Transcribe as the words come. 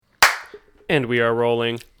And we are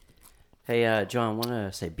rolling. Hey, John, want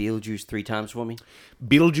to say Beetlejuice 3 times for me?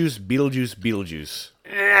 Beetlejuice, Beetlejuice, Beetlejuice.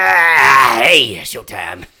 Hey,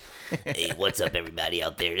 showtime. Hey, what's up, everybody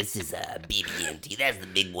out there? This is BBMT. That's the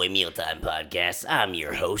Big Boy Mealtime Podcast. I'm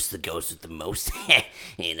your host, the ghost with the most.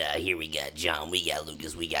 And here we got John, we got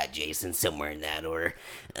Lucas, we got Jason, somewhere in that order.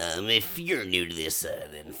 If you're new to this,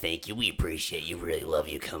 then thank you. We appreciate you. Really love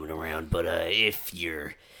you coming around. But if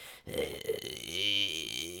you're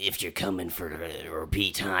coming for a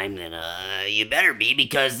repeat time, then you better be,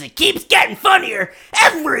 because it keeps getting funnier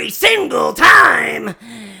every single time.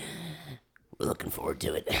 We're looking forward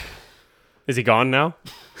to it. Is he gone now?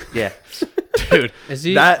 Yeah. Dude. Is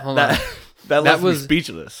he? That Hold on. left was- me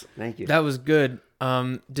speechless. Thank you. That was good.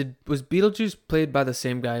 Was Beetlejuice played by the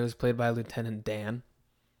same guy who was played by Lieutenant Dan?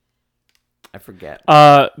 I forget.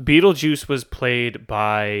 Beetlejuice was played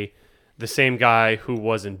by the same guy who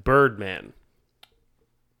was in Birdman.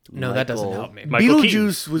 No, that doesn't help me. Michael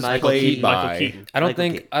Beetlejuice was Michael played Keaton. by... Michael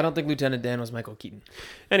Keaton. I don't think Lieutenant Dan was Michael Keaton.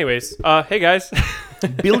 Anyways, hey guys.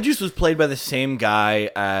 Beetlejuice was played by the same guy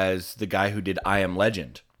as the guy who did I Am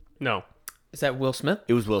Legend. No. Is that Will Smith?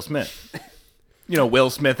 It was Will Smith. You know Will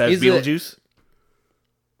Smith as He's Beetlejuice?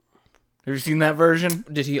 Have you seen that version?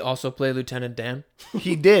 Did he also play Lieutenant Dan?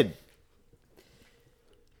 He did.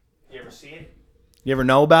 You ever see it? You ever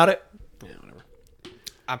know about it? Yeah, whatever.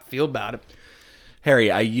 I feel about it.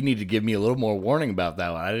 Harry, you need to give me a little more warning about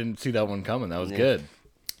that one. I didn't see that one coming. That was good.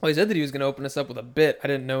 Well, he said that he was going to open us up with a bit. I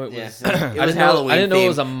didn't know it was. Yeah. I didn't know it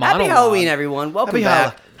was a monologue. Happy Halloween, everyone. Welcome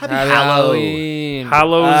back. Happy Halloween.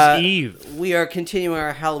 Hallows Eve. We are continuing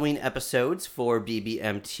our Halloween episodes for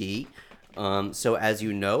BBMT. So as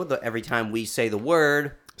you know, every time we say the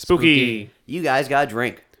word, Spooky. you guys got to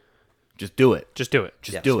drink. Just do it. Just do it.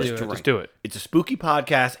 Yes, do it. just drink. Just do it. It's a spooky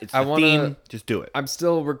podcast. It's the I wanna- theme. Just do it. I'm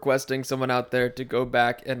still requesting someone out there to go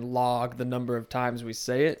back and log the number of times we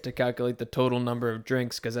say it to calculate the total number of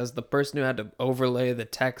drinks, because as the person who had to overlay the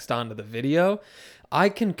text onto the video, I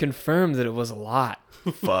can confirm that it was a lot.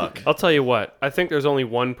 Fuck. I'll tell you what. I think there's only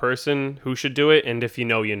one person who should do it, and if you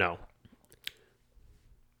know, you know.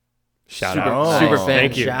 Shout out. Super Oh. fan.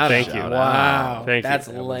 Thank you. Shout Thank out. you. Wow. Thank you. That's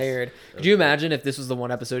layered. Could you imagine if this was the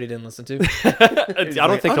one episode he didn't listen to? I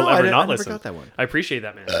don't think he'll ever not never listen. got that one. I appreciate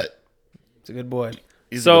that, man. It's a good boy.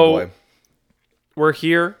 He's So- a good boy. We're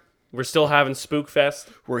here. We're still having Spook Fest.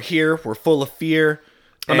 We're here. We're full of fear.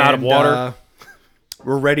 I'm out of and, water.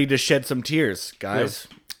 We're ready to shed some tears, guys.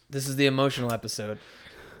 This is the emotional episode.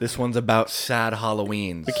 This one's about sad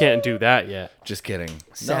Halloweens. We can't do that yet. Just kidding. No,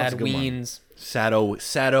 Sad it's a good one. weens.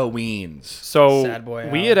 Sado-weens. So Sad boy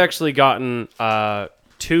we Al. had actually gotten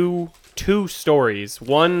two stories.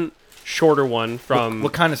 One shorter one from.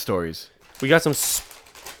 What kind of stories? We got some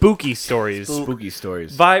spooky stories. Spooky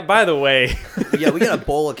stories. By the way, Yeah, we got a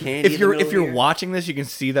bowl of candy. If you're watching this, you can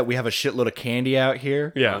see that we have a shitload of candy out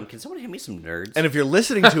here. yeah. Can someone hand me some nerds? And if you're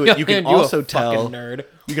listening to it, you can Man, you a also tell. fucking nerd.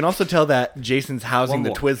 You can also tell that Jason's housing One the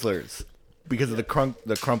more. Twizzlers because of the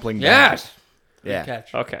crumpling. down. Yes. Yeah.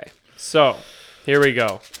 Catch. Okay. So here we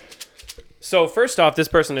go. So first off, this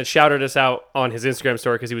person had shouted us out on his Instagram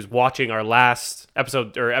story because he was watching our last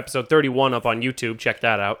episode, or episode 31 up on YouTube. Check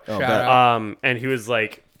that out. Oh, Shout bet. out. And he was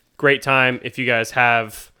like, "Great time if you guys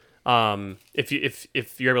have,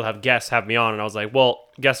 if you're able to have guests, have me on." And I was like, "Well,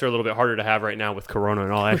 guests are a little bit harder to have right now with Corona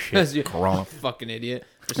and all that shit." As you Corona. fucking idiot.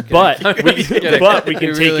 Just kidding. But we Kidding. can We take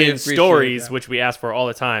really in appreciate stories, that. which we ask for all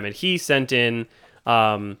the time. And he sent in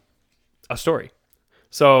a story.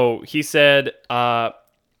 So he said, I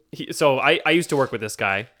used to work with this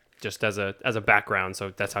guy just as a background.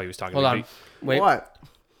 So that's how he was talking Hold to on. me. Wait. What?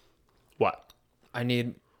 What? I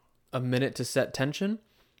need a minute to set tension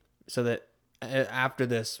so that after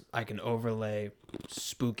this I can overlay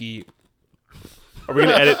spooky Are we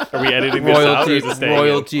gonna edit? Are we editing this out? Or is it staying in?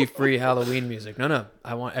 royalty free Halloween music. No.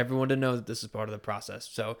 I want everyone to know that this is part of the process.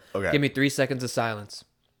 So Okay. give me 3 seconds of silence.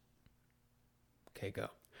 Okay, go.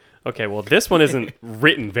 Okay, well, this one isn't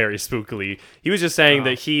written very spookily. He was just saying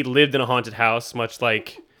that he lived in a haunted house, much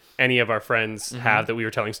like any of our friends have that we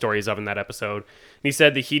were telling stories of in that episode. And he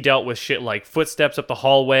said that he dealt with shit like footsteps up the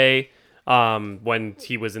hallway when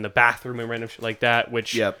he was in the bathroom and random shit like that,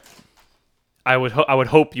 which Yep. I would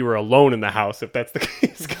hope you were alone in the house if that's the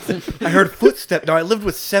case. 'Cause- I heard footsteps. No, I lived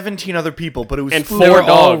with 17 other people, but it was And spooky. They Four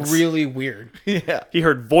were all dogs. really weird. Yeah. he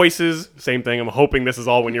heard voices, same thing. I'm hoping this is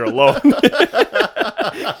all when you're alone.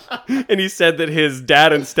 And he said that his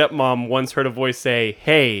dad and stepmom once heard a voice say,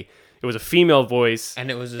 "Hey." It was a female voice. And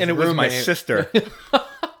it was his And it was my roommate. sister.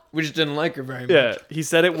 We just didn't like her very much. Yeah, he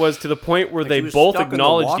said it was to the point where Like they she was both stuck in the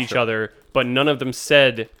acknowledged each washer. other, but none of them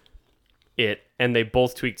said it, and they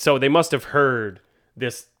both tweaked. So they must have heard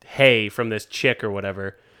this hey from this chick or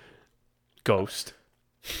whatever. Ghost.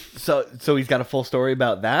 So he's got a full story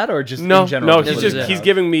about that, or just No, in general? no, just he's what just it's he's about?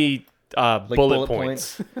 giving me Like bullet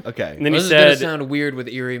points. Okay. And then he This is gonna said, sound weird with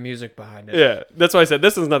eerie music behind it. yeah, that's why I said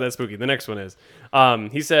this is not that spooky. The next one is.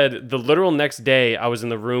 He said the literal next day I was in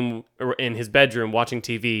the room or in his bedroom watching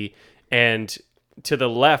TV, and to the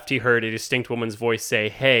left he heard a distinct woman's voice say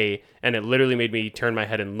 "Hey," and it literally made me turn my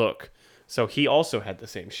head and look. So he also had the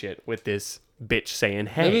same shit with this bitch saying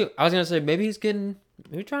 "Hey." Maybe I was gonna say maybe he's trying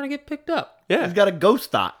to get picked up. Yeah, He's got a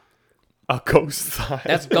ghost thought. a ghost thought.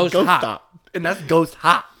 That's ghost hot. And that's ghost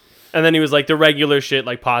hot. And then he was like the regular shit,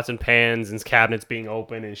 like pots and pans and cabinets being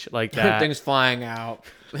open and shit like that. Things flying out.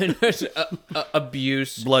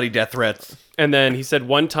 Abuse. Bloody death threats. And then he said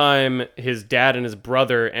one time his dad and his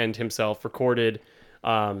brother and himself recorded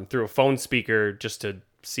through a phone speaker just to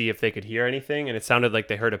see if they could hear anything, and it sounded like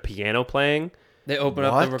they heard a piano playing. They open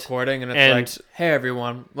up What? the recording and it's And- like, "Hey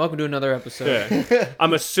everyone, welcome to another episode."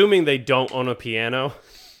 I'm assuming they don't own a piano.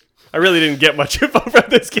 I really didn't get much info from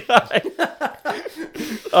this guy.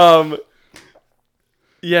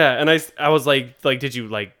 Yeah, and I was like, did you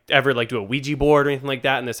like ever like do a Ouija board or anything like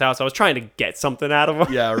that in this house? I was trying to get something out of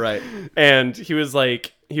him. Yeah, right. And he was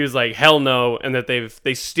like, hell no, and that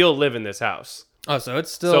they still live in this house. Oh, so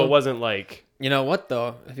it's still. So it wasn't like, You know what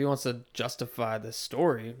though? If he wants to justify this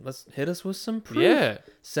story, let's hit us with some proof. yeah.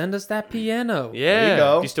 Send us that piano. Yeah, you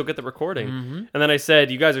go. you still get the recording. And then I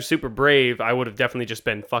said, you guys are super brave. I would have definitely just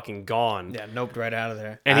been fucking gone. Yeah, noped right out of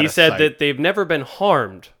there. And Out he of said sight. that they've never been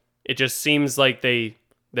harmed. It just seems like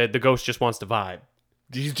that the ghost just wants to vibe.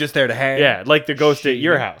 He's just there to hang. Yeah, like the ghost at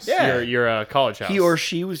your house, Yeah. your college house. He or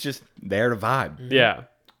she was just there to vibe. yeah,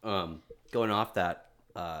 Going off that,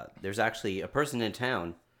 there's actually a person in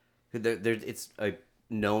town who it's a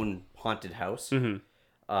known haunted house. Mm-hmm.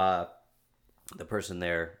 The person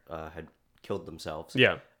there had killed themselves.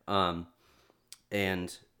 yeah.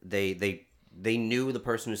 And they knew the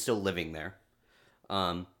person was still living there.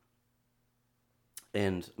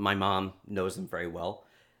 And my mom knows them very well.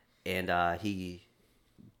 And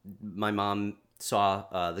my mom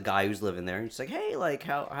saw the guy who's living there, and she's like, "Hey, like,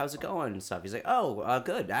 how's it going?" and stuff. He's like, "Oh,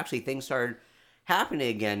 good. Actually, things started happening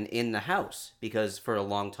again in the house because for a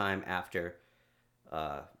long time after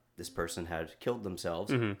this person had killed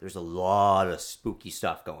themselves, there's a lot of spooky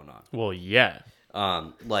stuff going on. Well, yeah.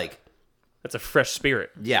 Like, That's a fresh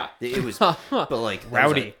spirit. yeah, it was, but like,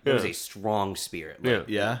 Rowdy. It was a strong spirit. Like,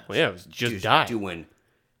 Yeah. Well, yeah. It was just die. doing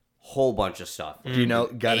whole bunch of stuff. Do you know?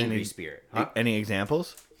 Got Angry any spirit? any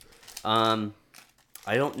examples?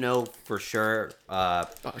 I don't know for sure.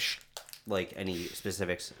 Like any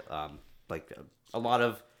specifics. Like a lot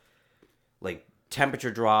of like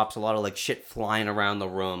temperature drops, a lot of like shit flying around the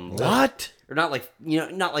room. What? Or not like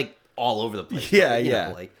not like all over the place. Yeah, but, you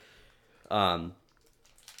yeah. know,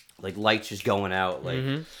 like lights just going out.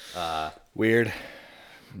 Like, Weird.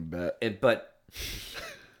 Bet. but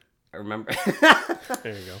I remember.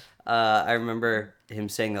 There you go. I remember him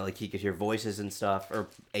saying that like he could hear voices and stuff, or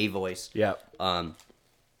a voice. Yeah.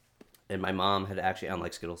 And my mom had actually, I don't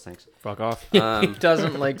like Skittles, thanks. Fuck off. he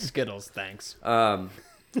doesn't like Skittles, thanks.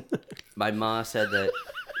 My mom said that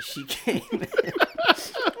she came.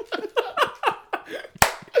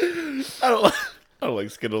 I don't like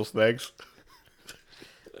Skittles. Thanks.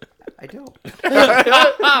 I don't.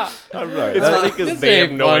 I'm sorry. It's funny because This they have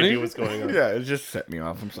ain't no funny. idea what's going on. Yeah, it just set me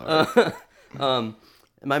off. I'm sorry.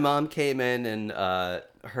 My mom came in, and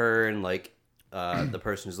her and like the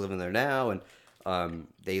person who's living there now, and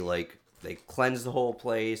they cleansed the whole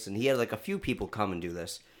place, and he had like a few people come and do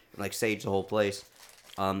this, and like sage the whole place.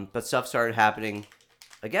 But stuff started happening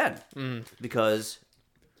again because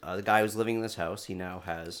the guy who's living in this house, he now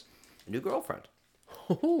has a new girlfriend.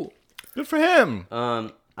 Ooh. Good for him. I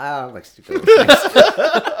don't like Skittles.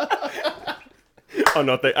 Oh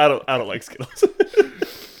no, I don't like Skittles.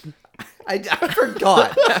 I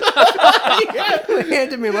forgot. He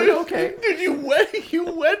handed me, I'm like, okay. Dude, you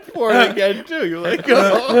went for it again too. You're like,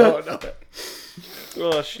 oh no.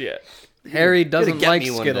 Oh shit. Harry doesn't get like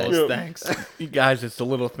me one day. Skittles, thanks. You guys, it's the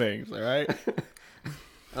little things, all right?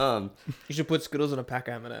 You should put Skittles in a pack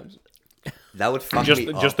of M&Ms. That would fuck Just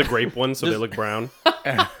me up. the grape ones, so they look brown.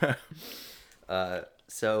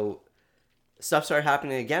 So stuff started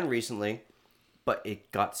happening again recently, but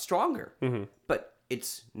it got stronger. But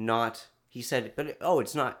it's not. He said, "But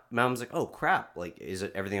it's not." Mom's like, "Oh crap! Like, is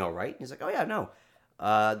it everything all right?" And he's like, "Oh yeah, no.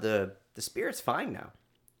 The spirit's fine now.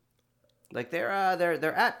 Like they're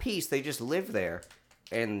at peace. They just live there."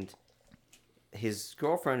 And his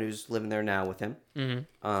girlfriend, who's living there now with him,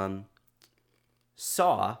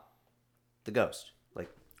 saw the ghost. Like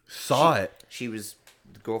Saw it. she was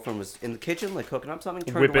the girlfriend was in the kitchen, like cooking up something,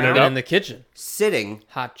 turned Whipping it around, up. in the kitchen. sitting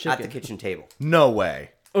Hot at chicken. the kitchen table. No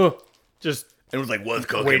way. Just It was like, what's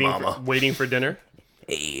cooking, waiting mama? for, waiting for dinner.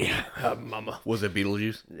 Hey, Mama. Was it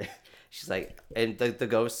Beetlejuice? She's like, and the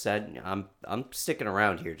ghost said, I'm sticking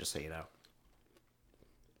around here, just so you know.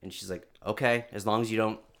 And she's like, okay, as long as you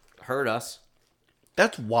don't hurt us.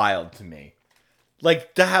 That's wild to me.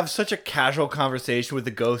 Like, to have such a casual conversation with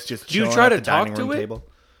the ghost just Do you chilling try at to the talk dining to room it? table.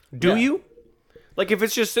 Do Yeah. you? Like, if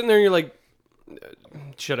it's just sitting there and you're like,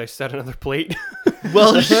 should I set another plate?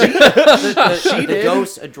 Well, The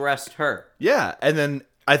ghost addressed her. yeah, and then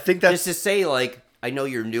I think that's Just to say, like, I know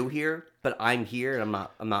you're new here, but I'm here and I'm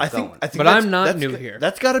not I going. think But that's- I'm not that's new go- here.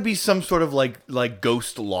 That's got to be some sort of like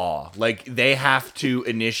ghost law. Like they have to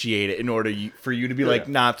initiate it in order for you to be like,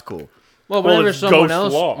 nah, it's cool, Well, Well, whenever it's someone ghost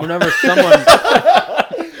else, law. whenever someone,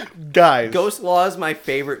 guys. Ghost Law is my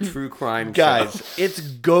favorite true crime guys, show. it's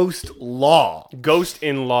ghost law. Ghost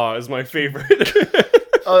in Law is my favorite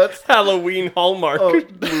Oh, that's Halloween Hallmark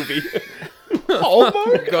movie.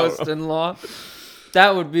 Hallmark. Ghost-in-Law,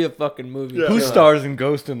 that would be a fucking movie. Who stars in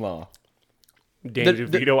Ghost in Law? Danny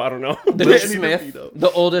The- DeVito, I don't know. Will Smith.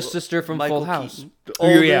 The oldest sister from Michael Full House. Keaton. The Oh,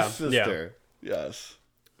 oldest yeah, sister. Yes.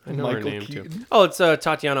 I know her Michael name too. Keaton. Oh, it's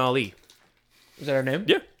Tatiana Ali. Is that her name?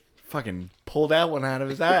 Yeah. Fucking pulled that one out of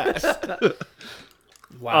his ass.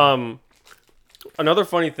 Wow. Another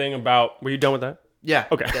funny thing about, were you done with that? Yeah.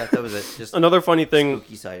 Okay. Yeah, that was it. Just Another funny thing.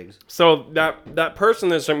 spooky sightings. So that person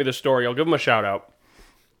that sent me the story, I'll give him a shout out.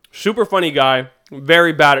 Super funny guy,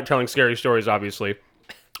 very bad at telling scary stories, obviously,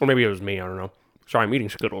 or maybe it was me. I don't know. Sorry, I'm eating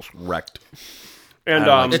Skittles. Wrecked. And I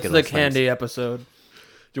don't like It's the Skittles, candy episode. Do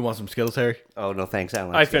you want some Skittles, Harry? Oh no, thanks. I, don't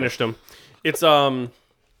like I Skittles. finished them. It's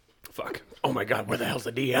fuck. Oh my god, where the hell's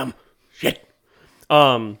the DM? Shit.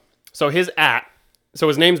 So his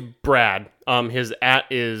name's Brad. His @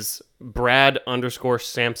 is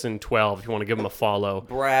Brad_Samson12. If you want to give him a follow.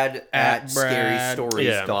 Brad at Brad.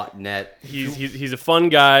 scarystories.net. He's a fun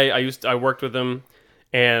guy. I worked with him,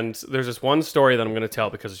 and there's this one story that I'm gonna tell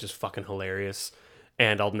because it's just fucking hilarious,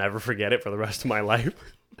 and I'll never forget it for the rest of my life.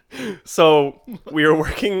 So we were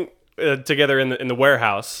working together in the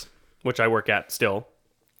warehouse, which I work at still,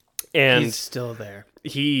 and He's still there.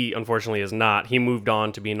 he unfortunately is not. He moved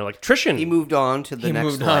on to be an electrician. He moved on to the He next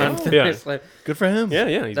moved life. on. to Yeah. this life. Good for him. yeah,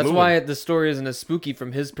 he's That's moving. why the story isn't as spooky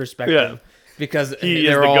from his perspective. Yeah. Because He is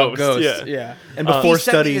they're the all ghost, ghosts. yeah. Yeah. And He before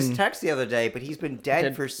sent me studying, this text the other day, but he's been dead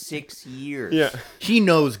Dead. for 6 years. Yeah. he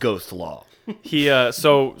knows ghost law. He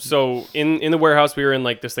so in the warehouse we were in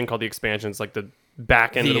like this thing called the expansions, like the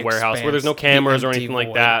back end of The the warehouse where there's no expanse, the cameras or empty anything like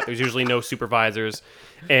void. that. There's usually no supervisors,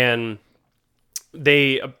 and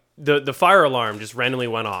the fire alarm just randomly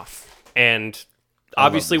went off. And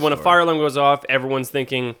obviously, this when a story. fire alarm goes off, everyone's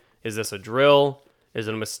thinking, "Is this a drill? Is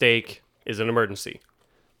it a mistake? Is it an emergency?"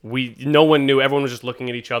 No one knew. Everyone was just looking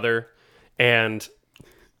at each other, and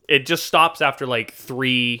it just stops after like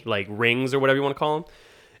 3 like rings or whatever you want to call them.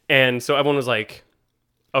 And so everyone was like,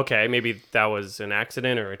 okay, maybe that was an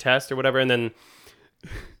accident or a test or whatever. And then,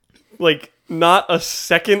 like, not a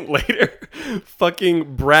second later,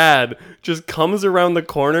 fucking Brad just comes around the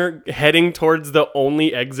corner heading towards the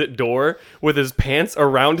only exit door with his pants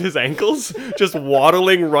around his ankles, just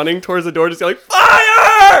waddling, running towards the door, just like,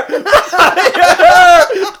 fire! Fire!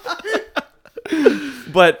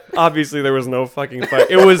 But obviously there was no fucking fire.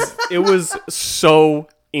 It was so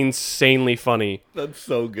insanely funny. That's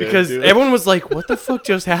so good. Because dude. everyone was like, what the fuck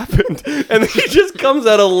just happened? And then he just comes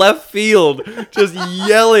out of left field, just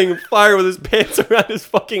yelling fire with his pants around his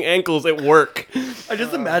fucking ankles at work. I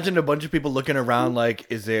just imagine a bunch of people looking around like,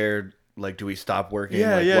 is there, like, do we stop working?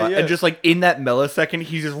 Yeah, Like, yeah, what? yeah. And just like in that millisecond,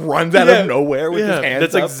 he just runs out Yeah. of nowhere with his hands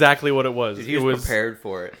That's up. exactly what it was. He It was was prepared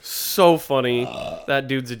for it. so funny. That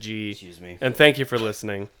dude's a G. Excuse me. And thank you for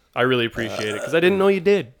listening. I really appreciate it because I didn't know you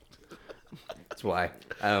did. That's why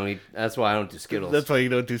I don't eat. That's why I don't do Skittles. That's why you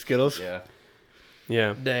don't do Skittles? yeah.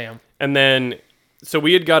 Yeah. Damn. And then, so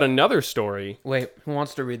we had got another story. Wait, who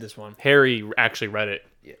wants to read this one? Harry actually read it.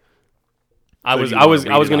 Yeah. I So was you I wanna was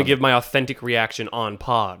read I was it going to on- give my authentic reaction on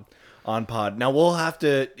pod. On pod. Now we'll have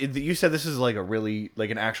to. You said this is like a really, like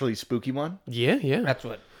an actually spooky one? Yeah, yeah. That's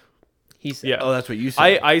what he said. Yeah. Oh, that's what you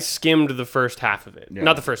said. I skimmed the first half of it. Yeah.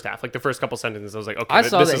 Not the first half, like the first couple sentences. I was like, okay, I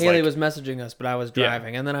saw this that is Haley like, was messaging us, but I was Yeah.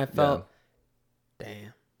 driving, and then I felt,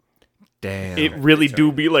 damn, Damn. it really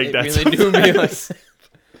do be like it that. really do be like.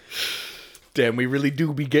 Damn, we really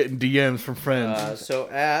do be getting DMs from friends. So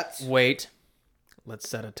at Wait, let's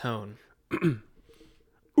set a tone.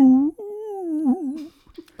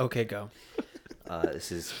 Okay, go.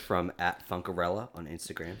 this is from at Funkarella on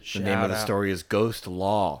Instagram. the name of the story is Ghost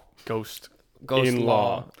Law. Ghost Ghost in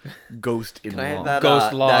law. Ghost in Can I have law. that,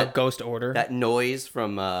 Ghost law. that, Ghost order. that noise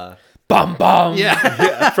from Bum bum.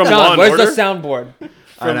 From Law John, and where's Order. the soundboard?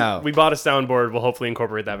 I know. We bought a soundboard. We'll hopefully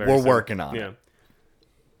incorporate that very We're soon. working on Yeah. it.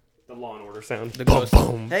 The Law and Order sound. The ghost.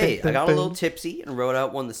 Hey, I got a little tipsy and wrote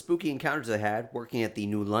out one of the spooky encounters I had working at the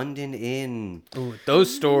New London Inn. Ooh,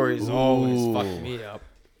 those stories always fuck me up.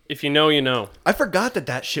 If you know, you know. I forgot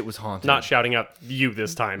that shit was haunted. Not shouting out you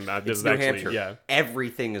this time. This It's is New actually, Hampshire. yeah.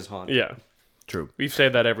 Everything is haunted. Yeah. True. We've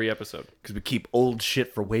said that every episode. Because we keep old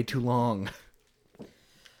shit for way too long.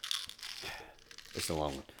 It's a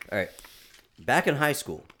long one. All right. Back in high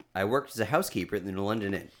school, I worked as a housekeeper at the New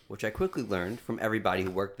London Inn, which I quickly learned from everybody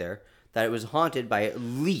who worked there that it was haunted by at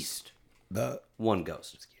least one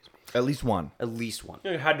ghost. At least one. At least one.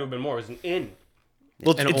 It had to have been more. It was an inn.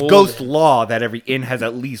 Well, An it's old ghost inn. law that every inn has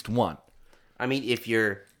at least one. I mean, if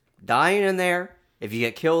you're dying in there, if you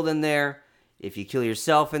get killed in there, if you kill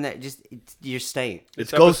yourself in there, you're staying.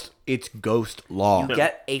 It's ghost law. You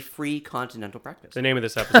get a free continental breakfast. The name of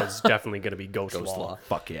this episode is definitely going to be Ghost, Ghost Law. Law.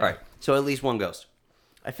 Fuck yeah. All right. So at least one ghost.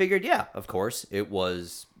 I figured, yeah, of course,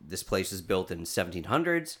 this place is built in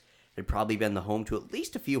 1700s. It'd probably been the home to at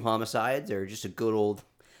least a few homicides or just a good old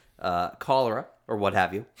cholera or what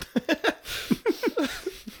have you.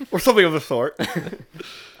 Or something of the sort.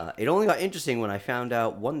 It only got interesting when I found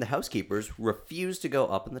out one of the housekeepers refused to go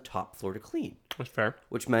up on the top floor to clean, That's fair.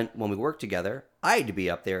 which meant when we worked together, I had to be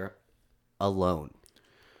up there alone.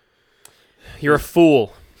 You're a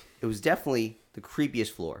fool. It was definitely the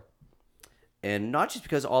creepiest floor. And not just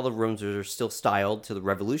because all the rooms are still styled to the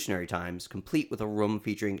revolutionary times, complete with a room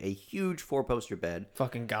featuring a huge 4-poster bed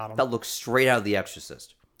Fucking got him. that looks straight out of The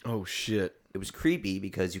Exorcist. Oh, shit. It was creepy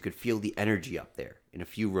because you could feel the energy up there, in a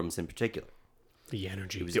few rooms in particular. The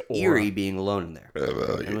energy. It was the aura. eerie being alone in there.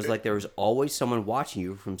 And it was like there was always someone watching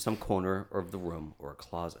you from some corner of the room or a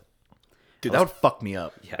closet. Dude, that would fuck me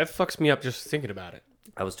up. That fucks me up just thinking about it.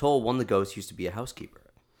 I was told one of the ghosts used to be a housekeeper,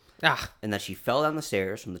 Ah, and that she fell down the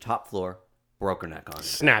stairs from the top floor, broke her neck on it.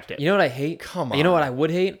 Snapped it. you know what I hate? Come You know on. what I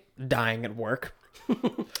would hate? Dying at work.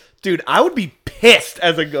 Dude, I would be pissed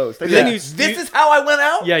as a ghost. then you- this is how I went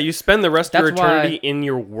out? Yeah, you spend the rest of your That's why- eternity in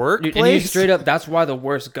your workplace. And you straight up, that's why the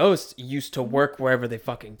worst ghosts used to work wherever they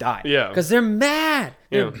fucking die. Yeah. Because they're mad.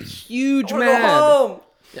 They're Yeah. huge I wanna mad. go home.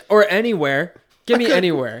 Or anywhere. Give me could-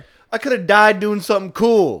 anywhere. I could have died doing something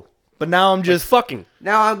cool. But now I'm just... Fucking.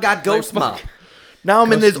 Now I've got ghost mom. Now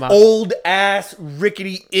I'm in Ghost this mouth. old-ass,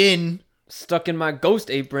 rickety inn Stuck in my ghost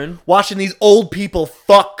apron. watching these old people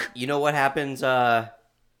fuck. You know what happens? You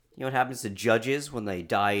know what happens to judges when they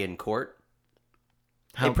die in court?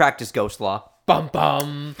 They practice ghost law. Bum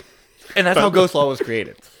bum. And that's how ghost law was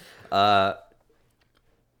created.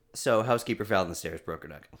 So housekeeper fell down the stairs, broke her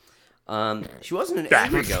neck. She wasn't an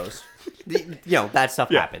angry ghost. You know, that stuff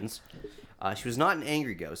happens. She was not an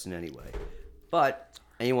angry ghost in any way. But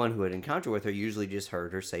anyone who had encountered with her usually just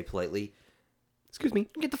heard her say politely, Excuse me,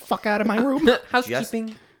 get the fuck out of my room.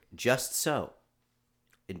 Housekeeping. just so,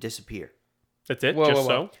 and disappear. That's it? Whoa, just whoa,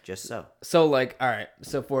 so? whoa. Just so. So, like, all right.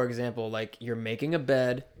 So, for example, like, you're making a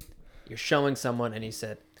bed, you're showing someone, and he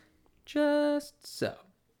said, just so.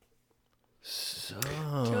 So.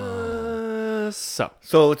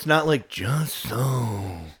 So it's not like just so.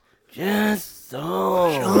 Just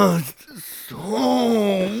so. Just so.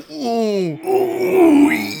 Oh,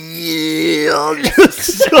 yeah. Just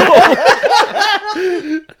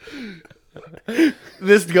so.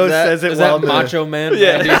 This ghost says it Is while that the- Macho Man?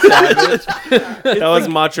 Yeah. Randy Savage? That was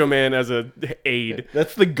Macho Man as a aide.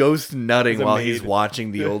 That's the ghost nutting a while maid. he's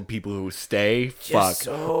watching the old people who stay. Fuck.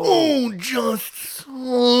 so. Oh, just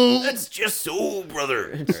so. That's just so,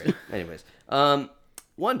 brother. Anyways,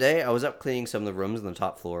 one day I was up cleaning some of the rooms on the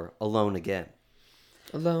top floor, alone again.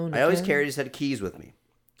 Alone. I always again? carried a set of keys with me.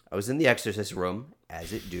 I was in the exorcist room,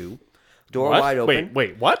 as it do. Door What? wide open.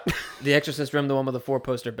 Wait, what? The Exorcist room, the one with the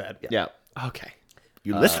 4-poster bed. Yeah. Okay.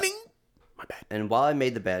 You listening? And while I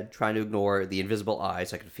made the bed, trying to ignore the invisible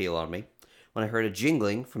eyes I could feel on me, when I heard a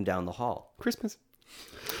jingling from down the hall. Christmas.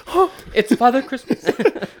 It's Father Christmas.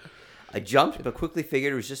 I jumped, but quickly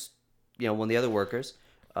figured it was just, one of the other workers,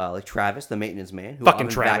 like Travis, the maintenance man, who Fucking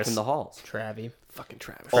often Travis. vacuumed the halls. Travie. Fucking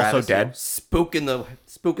Travis. Also Travis, dead. Spooking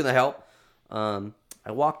the help.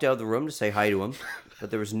 I walked out of the room to say hi to him, but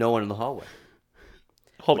there was no one in the hallway.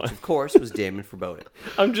 Hold on. Of course, was damning foreboding.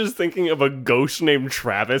 I'm just thinking of a ghost named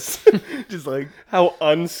Travis. Just like how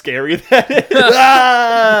unscary that is.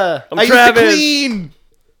 Ah, I'm I used Travis. to clean.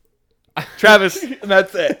 Travis. And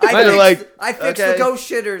that's it. I They're fixed, like, I fixed okay. the ghost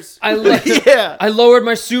shitters. yeah. I lowered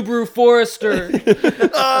my Subaru Forester.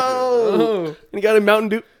 Oh. Oh. And you got a Mountain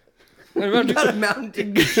Dew. Got a Mountain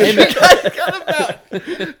Dew. Hey,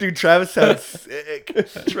 man, Dude, Travis sounds sick.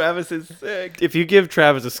 Travis is sick. If you give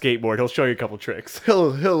Travis a skateboard, he'll show you a couple tricks.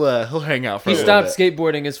 He'll hang out for he a little stopped bit.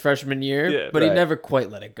 skateboarding his freshman year, Yeah, but he right. never quite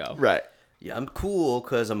let it go. Right. Yeah, I'm cool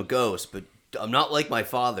because I'm a ghost, but I'm not like my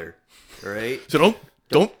father. All right? So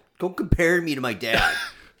don't. Don't compare me to my dad.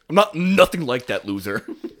 I'm not nothing like that loser.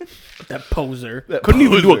 That poser. Couldn't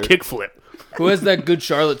even do a kickflip. Who has that Good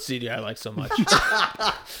Charlotte CD I like so much?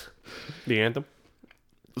 The anthem.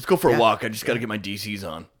 Let's go for a walk. I just got to get my DCs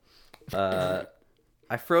on.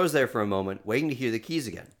 I froze there for a moment, waiting to hear the keys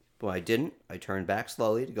again. But when I didn't, I turned back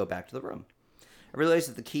slowly to go back to the room. I realized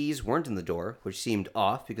that the keys weren't in the door, which seemed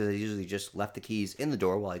off because I usually just left the keys in the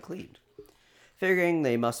door while I cleaned. Figuring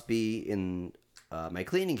they must be in my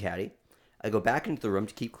cleaning caddy, I go back into the room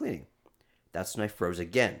to keep cleaning. That's when I froze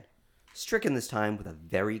again, stricken this time with a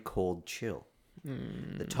very cold chill.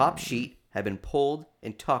 The top sheet had been pulled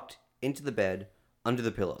and tucked into the bed under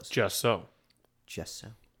the pillows. Just so. Just so.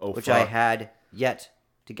 Oh, which fuck. I had yet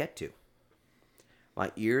to get to.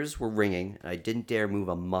 My ears were ringing, and I didn't dare move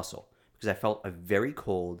a muscle because I felt a very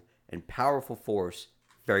cold and powerful force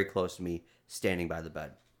very close to me standing by the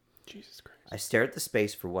bed. Jesus Christ. I stared at the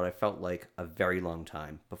space for what I felt like a very long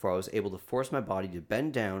time before I was able to force my body to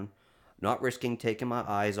bend down, not risking taking my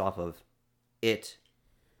eyes off of it,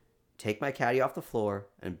 take my caddy off the floor,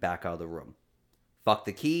 and back out of the room. Fuck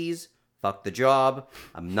the keys. Fuck the job.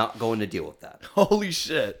 I'm not going to deal with that. Holy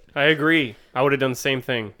shit. I agree. I would have done the same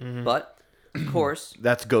thing. But, of course,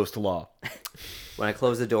 That's ghost law. when I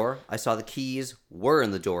closed the door, I saw the keys were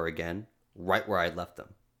in the door again, right where I had left them.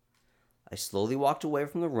 I slowly walked away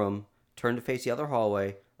from the room, turned to face the other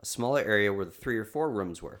hallway, a smaller area where the 3 or 4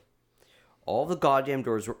 rooms were. All the goddamn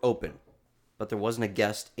doors were open, but there wasn't a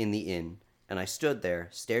guest in the inn, and I stood there,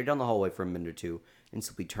 stared down the hallway for a minute or two, and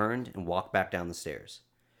simply turned and walked back down the stairs.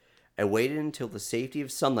 I waited until the safety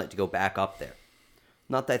of sunlight to go back up there.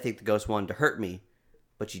 Not that I think the ghost wanted to hurt me,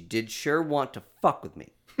 but she did sure want to fuck with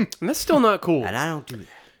me, And that's still not cool. and I don't do that.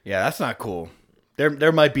 Yeah, that's not cool.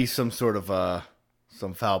 There might be some sort of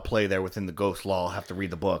some foul play there within the ghost law. I'll have to read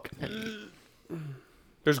the book.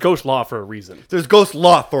 There's ghost law for a reason. There's ghost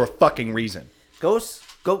law for a fucking reason.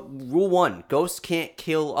 Rule 1, ghosts can't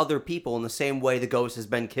kill other people in the same way the ghost has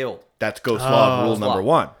been killed. That's ghost law rule number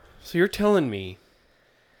 1. So you're telling me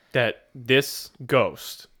that this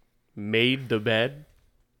ghost made the bed?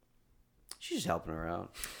 She's just helping her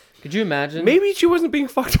out. Could you imagine? Maybe she wasn't being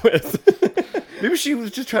fucked with. Maybe she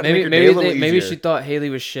was just trying to make her day a Maybe, little maybe easier. she thought Haley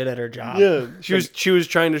was shit at her job. Yeah. She was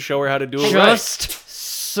trying to show her how to do it right. Just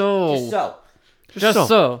so. So, Just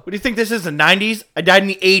so. What do you think this is, the 90s? I died in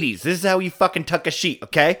the 80s. This is how you fucking tuck a sheet,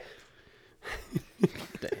 okay?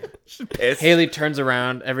 She's pissed. Haley turns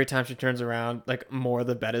around. Every time she turns around, like more of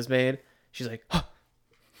the bed is made. She's like, huh.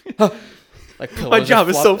 Huh. Like My pillows are job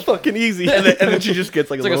is so flopping. fucking easy. and then she just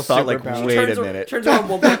gets like a It's like little a thought, like, superpower. wait a minute. turns around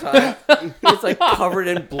one more time. It's like covered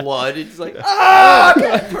in blood. It's like, ah!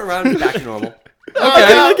 Turn around and back to normal.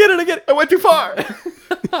 I get it. I went too far.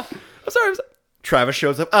 I'm sorry. Travis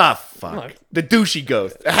shows up. Ah, fuck. on. The douchey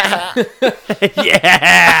ghost. So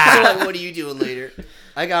like, what are you doing later?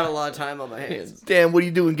 I got a lot of time on my hands. Damn, what are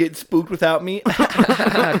you doing getting spooked without me?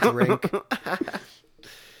 Drink.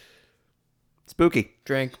 Spooky.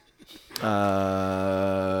 Drink.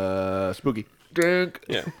 Spooky. Drink.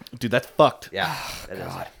 Yeah. Dude, that's fucked. Yeah, that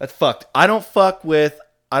is. That's fucked. I don't fuck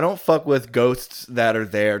with ghosts that are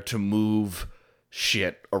there to move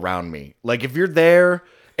shit around me. Like if you're there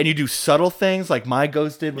and you do subtle things like my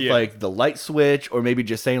ghost did with Yeah. like the light switch, or maybe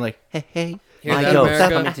just saying like, hey, Hear My that, ghost.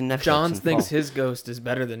 America? Coming to Netflix Johns in thinks fall. his ghost is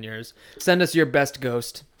better than yours. Send us your best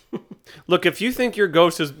ghost. Look, if you think your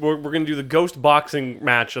ghost is, we're going to do the ghost boxing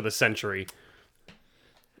match of the century.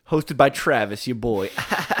 hosted by Travis, your boy.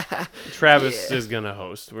 Travis is going to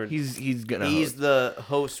host. He's gonna. He's the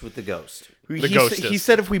host with the ghost. The he, ghostess. he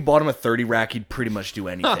said if we bought him a 30 rack, he'd pretty much do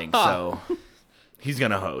anything. So he's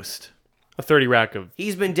gonna host. a 30 rack of.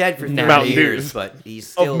 He's been dead for 30 Mountain years, Dews. but he's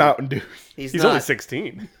still. Dew. He's He's not, only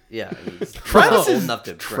 16. Yeah, he's Travis old is enough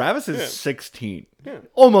to. Travis is 16,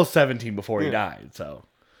 almost 17 before he died. So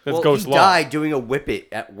That's Well, ghost he law. died doing a whippet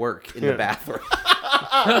at work in the bathroom.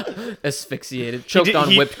 Asphyxiated. Choked He did- on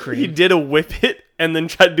he- whipped cream. He did a whip it and then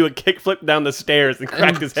tried to do a kickflip down the stairs and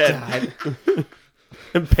cracked his head. Died.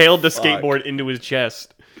 Impaled the skateboard into his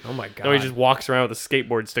chest. Oh my god. Now he just walks around with a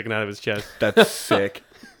skateboard sticking out of his chest. that's sick.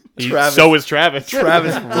 Travis- So is Travis.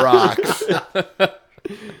 Travis rocks.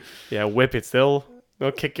 Yeah, whip it. They'll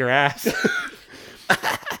kick your ass.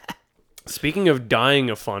 Speaking of dying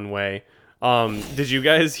a fun way, Did you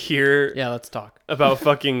guys hear Yeah, let's talk. about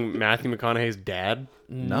fucking Matthew McConaughey's dad?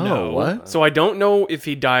 No, what? So I don't know if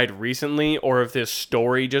he died recently or if this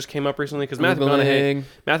story just came up recently. Because Matthew Googling.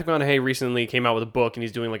 McConaughey recently came out with a book and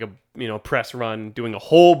he's doing like a press run, doing a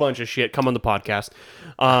whole bunch of shit. Come on the podcast.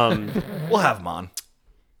 We'll have him on.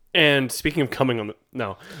 And speaking of coming on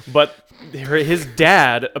but his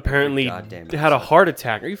dad apparently Goddamn it. had a heart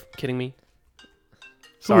attack. Are you kidding me?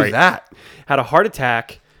 Sorry, Who's that? had a heart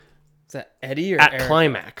attack Is that Eddie or at Eric?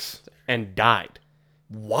 Climax and died.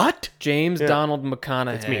 What? James Donald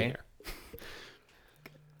McConaughey. It's me here.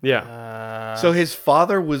 Yeah. So his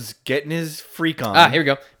father was getting his freak on. Here we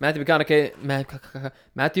go. Matthew McConaughey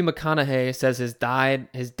says his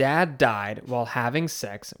dad died while having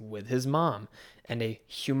sex with his mom, and a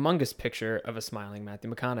humongous picture of a smiling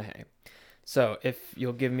Matthew McConaughey. So if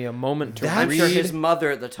you'll give me a moment to I'm read. sure his mother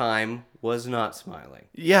at the time was not smiling.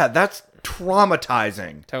 Yeah, that's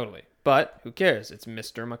traumatizing. Totally. But who cares? It's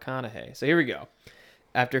Mr. McConaughey. So here we go.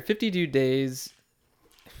 After 52 days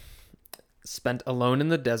spent alone in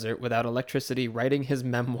the desert without electricity writing his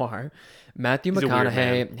memoir, Matthew He's a weird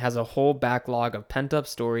McConaughey has a whole backlog of pent-up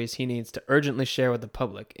stories he needs to urgently share with the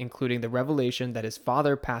public, including the revelation that his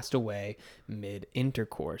father passed away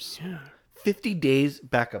mid-intercourse. 50 days.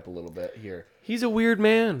 Back up a little bit here. He's a weird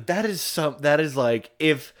man. That is like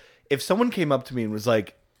if someone came up to me and was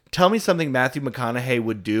like, tell me something Matthew McConaughey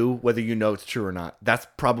would do, whether you know it's true or not. That's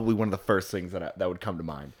probably one of the first things that would come to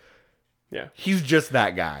mind. Yeah. He's just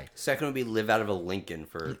that guy. Second would be live out of a Lincoln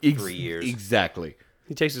for Ex- 3 years. Exactly.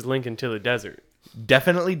 He takes his Lincoln to the desert.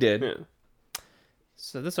 Definitely did. Yeah.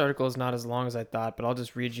 So this article is not as long as I thought, but I'll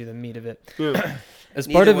just read you the meat of it. Yeah. As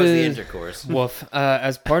Neither part of was the his intercourse.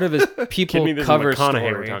 as part of his Give people me this cover McConaughey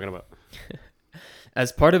story. we're talking about.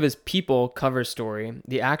 As part of his People cover story,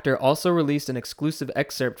 the actor also released an exclusive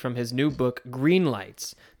excerpt from his new book, Green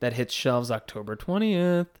Lights, that hits shelves October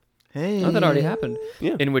 20th. Hey. Oh, that already happened.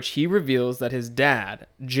 Yeah. In which he reveals that his dad,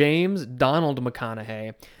 James Donald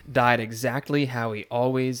McConaughey, died exactly how he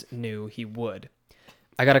always knew he would.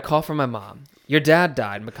 I got a call from my mom. Your dad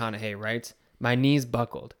died, McConaughey writes. My knees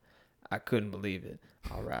buckled. I couldn't believe it.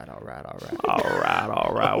 All right. All right.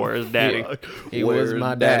 Where's Daddy? He was Where's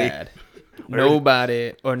my Daddy? dad.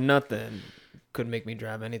 Nobody or nothing could make me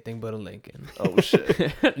drive anything but a Lincoln. Oh,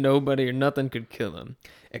 shit. Nobody or nothing could kill him,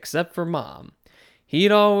 except for Mom.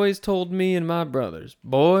 He'd always told me and my brothers,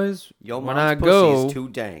 boys, Yo, when mom's I pussy go, is too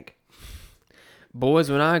dank. boys,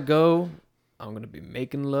 when I go, I'm gonna be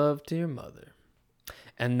making love to your mother.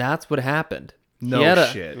 And that's what happened. No he had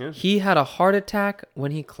shit. Yeah. He had a heart attack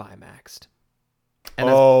when he climaxed. And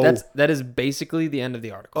Oh. that is basically the end of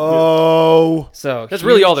the article. Oh. So That's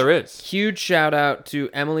really all there is. Huge shout out to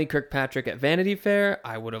Emily Kirkpatrick at Vanity Fair.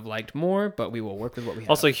 I would have liked more, but we will work with what we have.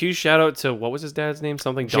 Also, huge shout out to what was his dad's name?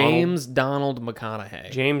 Something James Donald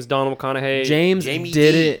McConaughey. James Donald McConaughey. James Jamie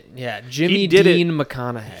did D. it. Yeah, Jimmy He did it. Dean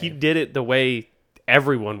McConaughey. He did it the way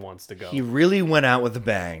everyone wants to go. He really went out with a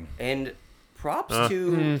bang. And props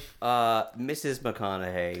to Mrs.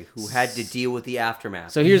 McConaughey, who had to deal with the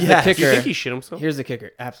aftermath. So here's Yes. the Do you kicker. think he shit himself? Here's the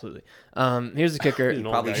kicker. Absolutely. Here's the kicker. He's an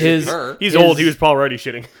old probably guy. his- should her. He's his- old. He was already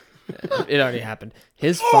shitting. It already happened.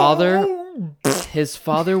 His father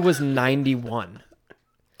was 91.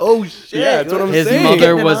 Oh, shit. Yeah, that's what I'm His saying. mother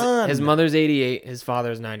Getting it was on. his mother's 88. His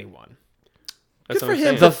father's 91. That's Good what for I'm him.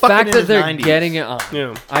 saying. The fucking fact in that his they're 90s. getting it on.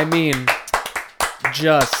 Yeah. I mean,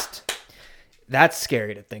 just that's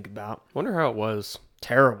scary to think about. Wonder how it was.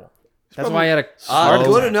 Terrible. That's why I had a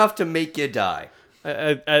Good enough to make you die.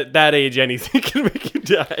 At that age, anything can make you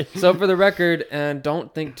die. So for the record, and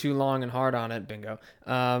don't think too long and hard on it, bingo.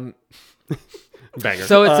 Banger.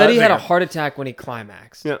 So it said he had a there. heart attack when he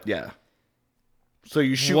climaxed. Yeah. Yeah. So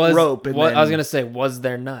you shoot Was, rope and what, then I was gonna say, was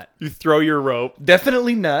there nut? You throw your rope.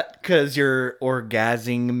 definitely nut because you're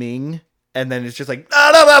orgasming, and then it's just like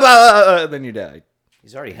and then you die.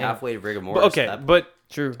 He's already halfway to rigor But, mortis. okay, at that point. but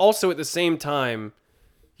True. also at the same time,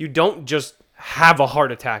 you don't just have a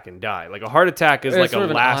heart attack and die. Like a heart attack is It's like a sort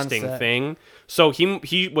of an lasting onset. thing. So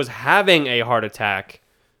he was having a heart attack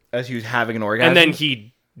As he was having an orgasm, and then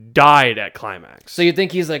he died at climax. So you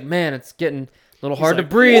think he's like, man, it's getting a little hard to like,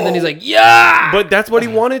 breathe, and he's like, yeah. But that's what he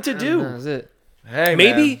wanted to do. That's it. hey,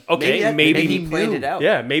 Maybe man. okay, maybe maybe he planned it out.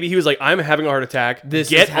 Yeah, maybe he was like, I'm having a heart attack. This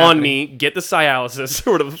get is on happening. me, get the Cialis,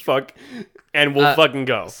 or whatever the fuck, and we'll fucking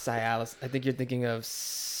go. Cialis. I think you're thinking of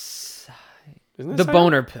Isn't it the Cialis?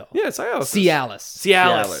 boner pill. Yeah, Cialis. Cialis.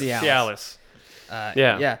 Cialis.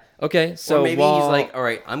 Yeah. Yeah. Okay. So or maybe while, he's like, all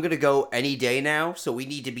right, I'm going to go any day now, so we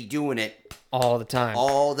need to be doing it all the time.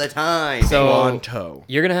 all the time. So on toe.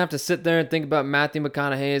 you're gonna have to sit there and think about Matthew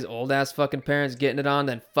McConaughey's old ass fucking parents getting it on,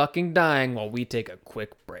 then fucking dying while we take a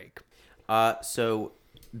quick break. So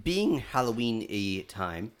being Halloween-y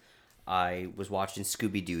time, I was watching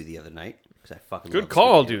Scooby-Doo the other night because I fucking Good love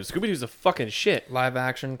call, Scooby-Doo. dude. Scooby-Doo's a fucking shit. Live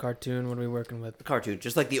action cartoon. What are we working with? The cartoon,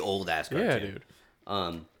 just like the old ass cartoon. Yeah, dude.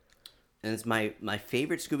 And it's my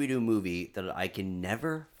favorite Scooby-Doo movie that I can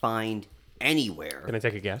never find anywhere. Can I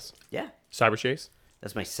take a guess? Yeah, Cyber Chase?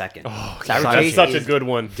 that's my second. That's Chase such a is good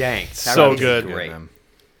one. Dank. So Cyber Chase is good. Great.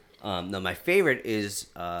 No, my favorite is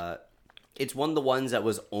it's one of the ones that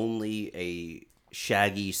was only a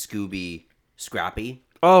Shaggy, Scooby, Scrappy.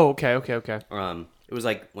 Oh, okay. It was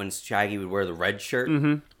like when Shaggy would wear the red shirt.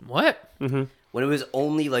 What? When it was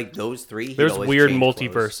only like those three. he'd There's always weird change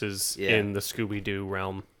multiverses Yeah. in the Scooby-Doo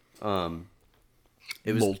realm. clothes.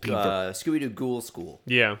 It was Scooby-Doo Ghoul School,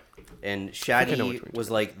 Yeah. and know Shaggy which one. was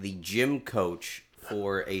like the gym coach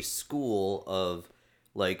for a school of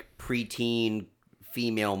like preteen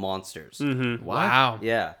female monsters. Wow.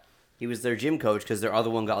 Yeah, he was their gym coach because their other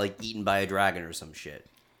one got like eaten by a dragon or some shit.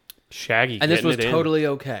 Shaggy. And this getting was it in. totally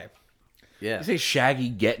okay. Yeah, You say Shaggy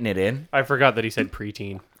getting it in, I forgot that he said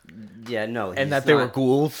preteen. yeah, no, and he's that they were not-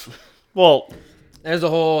 ghouls. Well, There's a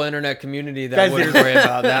whole internet community that Guys, wouldn't there's- worry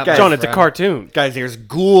about that. Guys, John, my it's a friend. cartoon. Guys, there's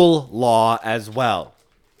ghoul law as well.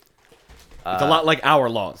 It's a lot like our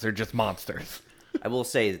laws. They're just monsters. I will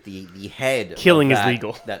say that the head Killing of is that,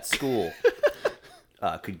 legal. That school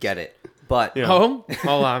could get it, but Yeah. Oh,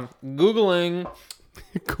 hold on. Googling.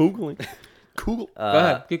 Googling. Google. Go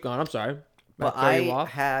ahead. Keep going. I'm sorry. But Throw you I off?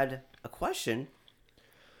 had a question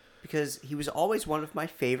because he was always one of my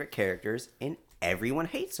favorite characters, and everyone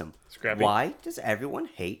hates him. Scrappy. Why does everyone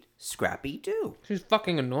hate Scrappy Doo? She's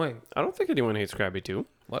fucking annoying. I don't think anyone hates Scrappy too.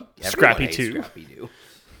 What? Scrappy hates Doo. Scrappy Doo.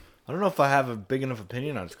 I don't know if I have a big enough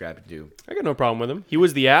opinion on Scrappy Doo. I got no problem with him. He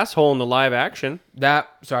was the asshole in the live action.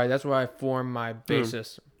 Sorry, that's where I form my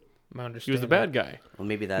basis. My He understanding. was the bad guy. Well,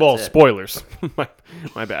 maybe that's Well, it. spoilers.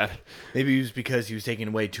 my bad. Maybe it was because he was taking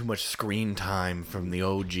away too much screen time from the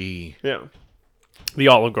OG, Yeah. The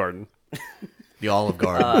Olive Garden. the Olive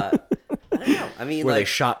Garden, I mean, where they like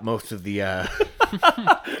shot most of the.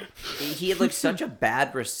 he had like such a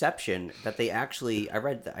bad reception that they actually. I've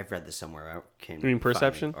read this somewhere. I can't. You mean find the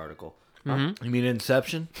perception? article. You mean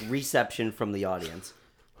Inception? Reception from the audience.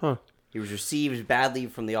 Huh. He was received badly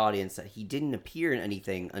from the audience that he didn't appear in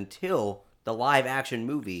anything until the live action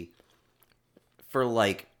movie for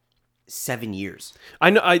like 7 years. I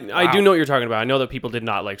know. I do know what you're talking about. I know that people did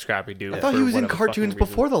not like Scrappy Doo. I thought he was in cartoons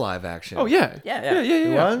before the live action. Oh yeah. Yeah.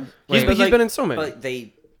 What? He's But, been in so many. But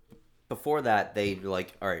before that, they were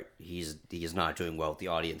like, all right, he's not doing well with the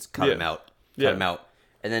audience. Cut Yeah. him out. Cut Yeah. him out.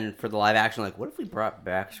 And then for the live action, like, what if we brought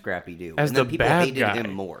back Scrappy Doo? As and then the people bad hated guy.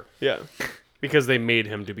 him more. Yeah. Because they made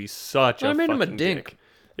him to be such Well, a they made him a fucking dink. dick.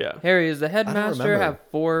 Yeah. Harry, is the headmaster remember. have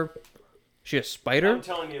 4? She a spider?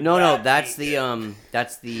 telling you. No, that's the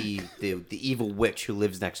evil witch who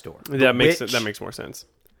lives next door. That makes witch. that makes more sense.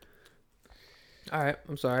 All right,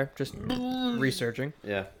 I'm sorry. Just researching.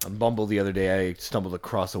 Yeah. On Bumble the other day, I stumbled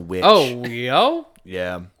across a witch. Oh, yo.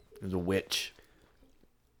 yeah, it was a witch.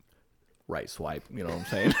 Right swipe, you know what I'm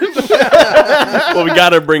saying? Well, we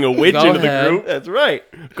gotta bring a witch Go into ahead. the group. That's right.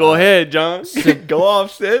 Go ahead, John. Go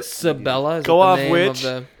off, sis. Sabella is Go that off, the name witch.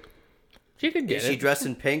 of the... She could get Is she it. dressed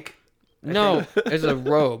in pink? No, it's a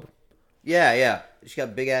robe. Yeah. She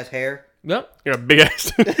got big ass hair. Yep. You got big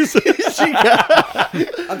ass. I'm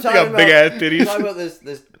talking got about big-ass titties. I'm talking about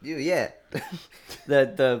this. Yeah.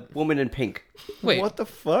 the woman in pink. Wait. What the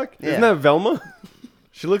fuck? Yeah. Isn't that Velma?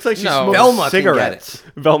 She looks like she No. smokes Velma can get cigarettes.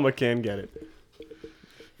 Velma can get it.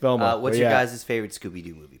 Velma. What's but your yeah. guys' favorite Scooby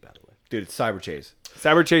Doo movie, by the way? Dude, it's Cyber Chase.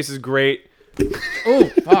 Cyber Chase is great. Oh,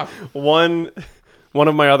 fuck. One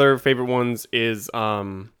of my other favorite ones is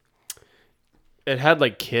it had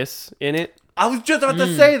like Kiss in it. I was just about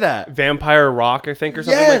to say that. Vampire Rock, I think, or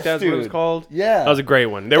something Yes, like that's what it was dude. called. Yeah. That was a great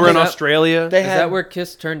one. They were in that- Australia. They Is had that where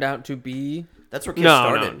Kiss turned out to be? That's where Kiss no,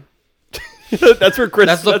 started. no. That's where Chris.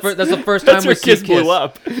 That's the first time that's we where see Kiss blew Kiss.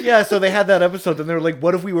 up. yeah, so they had that episode, and they were like,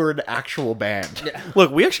 "What if we were an actual band?"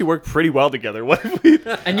 Look, we actually work pretty well together. What if we?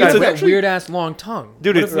 And you Guys, have that actually- weird ass long tongue.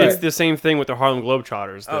 Dude, What it's, if- it's the same thing with the Harlem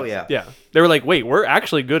Globetrotters. Oh, yeah. Yeah. They were like, wait, we're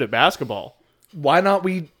actually good at basketball. Why not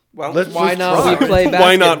we? Well, let's Why just not try. we play basketball?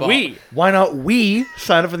 Why not we? Why not we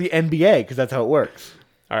sign up for the NBA? Because that's how it works.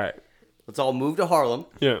 All right. Let's all move to Harlem.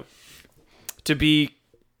 Yeah.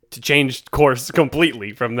 To change course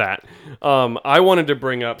completely from that. I wanted to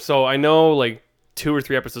bring up, so I know like 2 or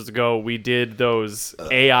 3 episodes ago we did those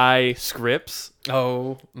AI scripts.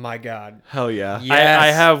 Oh my god. Hell yeah. Yes. I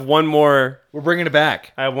have one more. We're bringing it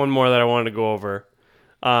back. I have one more that I wanted to go over.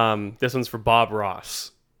 This one's for Bob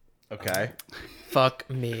Ross. Okay. Fuck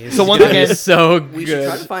me. So This once guy again- is so We should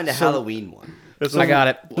try to good. find a Halloween one. I got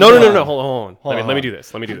it. No. Hold on. Let me do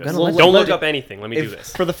this. gonna let Don't you look do up anything. Let me do If-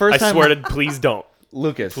 this. for the first I time- swear to please don't.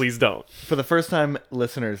 Lucas, Please don't. for the first time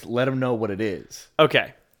listeners, let them know what it is.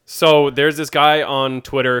 Okay. So there's this guy on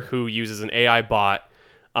Twitter who uses an AI bot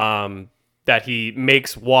that he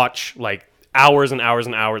makes watch like hours and hours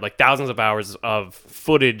and hours, like thousands of hours of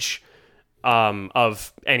footage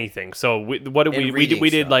of anything. So what did we did? We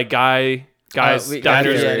did stuff. like guys,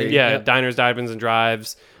 diners, yeah. diners, dive-ins, and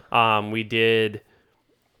drives. We did.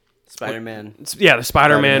 Spider-Man. Yeah, the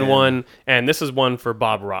Spider-Man Spider-Man. one, and this is one for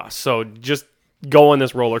Bob Ross. So just go on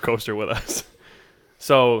this roller coaster with us.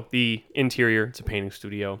 So the interior, it's a painting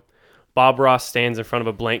studio. Bob Ross stands in front of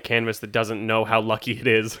a blank canvas that doesn't know how lucky it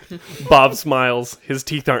is. Bob smiles. His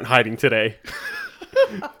teeth aren't hiding today.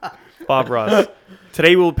 Bob Ross.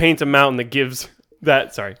 Today we'll paint a mountain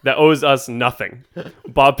that owes us nothing.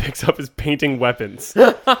 Bob picks up his painting weapons.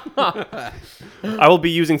 I will be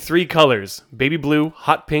using 3 colors: baby blue,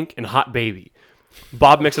 hot pink, and hot baby.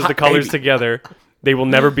 Bob mixes the colors together. They will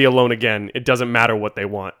never be alone again. It doesn't matter what they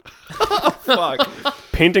want. Fuck.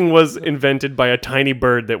 Painting was invented by a tiny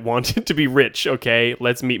bird that wanted to be rich, okay?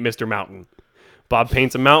 Let's meet Mr. Mountain. Bob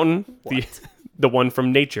paints a mountain, the one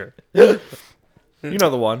from nature. You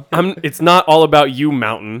know the one. It's not all about you,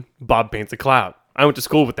 mountain. Bob paints a cloud. I went to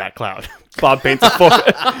school with that cloud. Bob paints a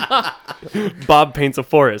forest. Bob paints a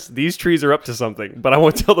forest. These trees are up to something, but I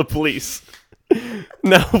won't tell the police.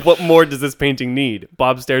 Now, what more does this painting need?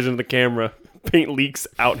 Bob stares into the camera. Paint leaks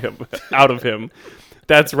out of him.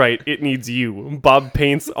 That's right. It needs you. Bob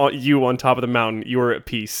paints you on top of the mountain. You are at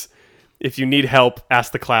peace. If you need help,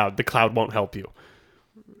 ask the cloud. The cloud won't help you.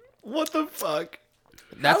 What the fuck?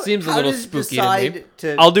 That seems a How little does it spooky to me. decide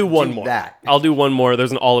to I'll do one more. That. I'll do one more.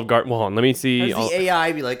 There's an Olive Garden. Hold on. Let me see. How does the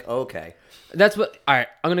AI be like, okay, That's what. All right,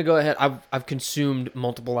 I'm gonna go ahead. I've consumed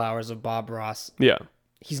multiple hours of Bob Ross. Yeah.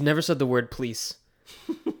 He's never said the word police.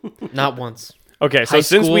 Not once. Okay. So High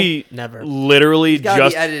since school, we never. literally it's gotta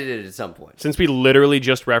just be edited at some point. since we literally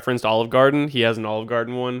just referenced Olive Garden, he has an Olive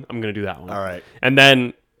Garden one. I'm gonna do that one. All right. And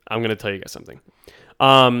then I'm gonna tell you guys something.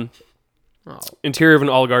 Oh. Interior of an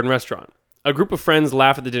Olive Garden restaurant. A group of friends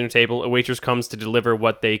laugh at the dinner table. A waitress comes to deliver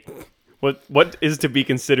what is to be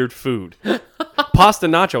considered food. Pasta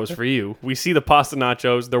nachos for you. We see the pasta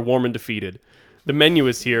nachos. They're warm and defeated. The menu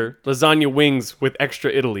is here. Lasagna wings with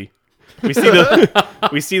extra Italy. We see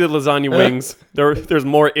the lasagna wings. There's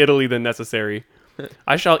more Italy than necessary.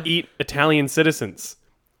 I shall eat Italian citizens.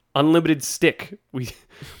 Unlimited stick. We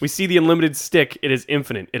see the unlimited stick. It is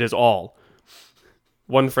infinite. It is all.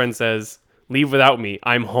 One friend says, "Leave without me.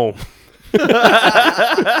 I'm home."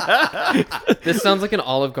 This sounds like an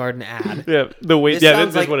Olive Garden ad. Yeah, This yeah,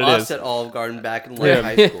 sounds that's like what it us is. at Olive Garden back in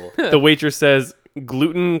high school. The waitress says,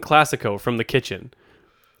 "Gluten classico from the kitchen."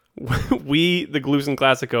 We, the gluten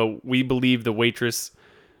classico, we believe the waitress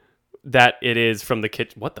that it is from the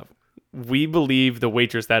kitchen. What the? We believe the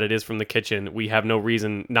waitress that it is from the kitchen. We have no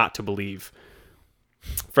reason not to believe.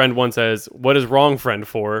 Friend 1 says, "What is wrong, friend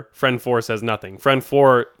 4?" Friend 4 says nothing. Friend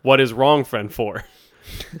 4, "What is wrong, friend 4?"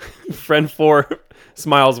 Friend 4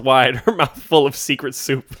 smiles wide, her mouth full of secret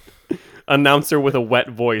soup. Announcer with a wet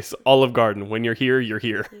voice. Olive Garden. When you're here, you're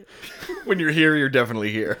here. When you're here, you're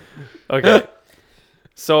definitely here. Okay.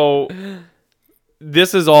 So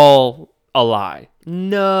this is all a lie.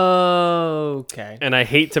 No. Okay. And I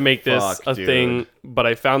hate to make this Fuck, a dude. thing, but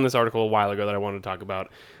I found this article a while ago that I wanted to talk about.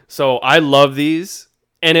 So I love these.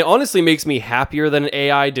 And it honestly makes me happier that an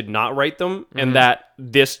AI did not write them and that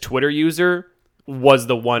this Twitter user was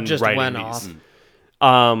the one Just writing went these.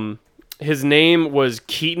 off. His name was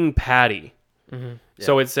Keaton Patty.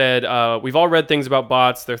 So it said, we've all read things about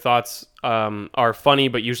bots. Their thoughts are funny,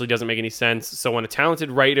 but usually doesn't make any sense. So when a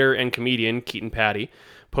talented writer and comedian, Keaton Patty,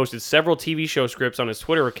 posted several TV show scripts on his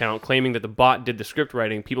Twitter account claiming that the bot did the script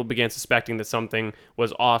writing, people began suspecting that something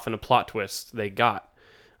was off in a plot twist they got.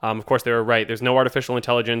 Of course, they were right. There's no artificial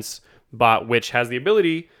intelligence bot which has the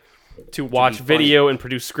ability to watch video and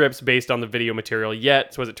produce scripts based on the video material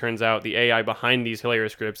yet. So as it turns out, the AI behind these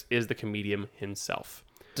hilarious scripts is the comedian himself.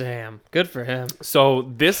 Damn. Good for him. So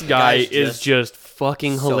this guy guy's is just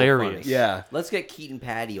fucking So hilarious. funny. Yeah. Let's get Keaton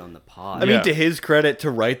Patty on the pod. I mean, Yeah. to his credit, to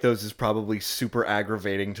write those is probably super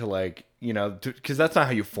aggravating to because that's not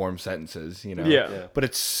how you form sentences, Yeah. Yeah. But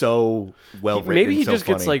it's so well written. Maybe he so just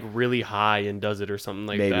gets funny. like really high and does it or something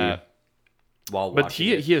like Maybe. that. While But watching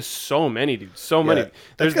he it. has so many, dude. So many. That's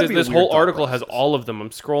There's gotta be a this weird whole thought article has process. all of them.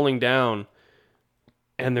 I'm scrolling down,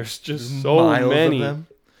 and there's just so Miles of many. them.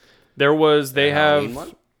 There was they A Halloween have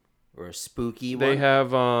one? Or a spooky they one.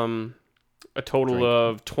 have a total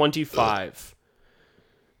of 25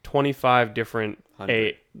 different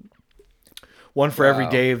 100. One for every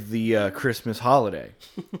Wow. day of the Christmas holiday.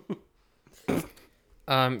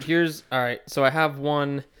 Here's all right. So I have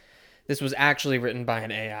one. This was actually written by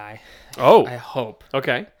an AI. Oh, I hope.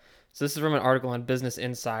 okay. So this is from an article on Business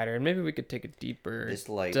Insider, and maybe we could take a deeper This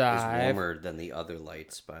light dive. is warmer than the other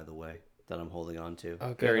lights, by the way, that I'm holding on to. Oh,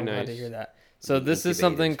 good. Very I'm glad to nice. hear that. So this is Incubated.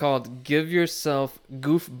 something called "Give Yourself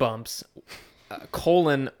Goof Bumps."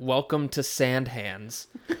 Welcome to Sand Hands,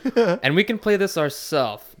 and we can play this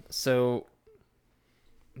ourselves. So,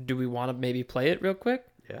 do we want to maybe play it real quick?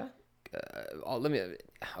 Yeah.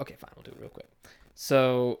 Okay, fine. We'll do it real quick.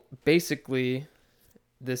 So basically,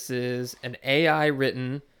 this is an AI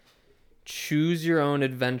written choose your own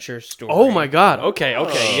adventure story. Oh my God. Okay.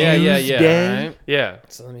 Okay. Yeah. Tuesday. Alright. Yeah.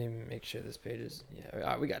 So let me make sure this page is. Yeah. All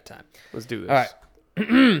right, we got time. Let's do this. All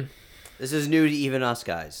right. This is new to even us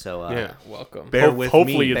guys, so Yeah. Welcome. Bear with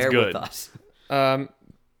hopefully me. it's bear good. with us.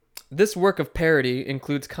 This work of parody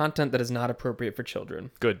includes content that is not appropriate for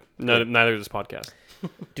children. Good. Neither is this podcast.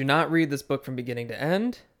 Do not read this book from beginning to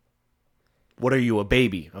end. What are you, a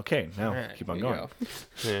baby? Okay, now All right, keep on here we going.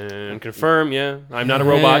 go. And confirm. Yeah. I'm not a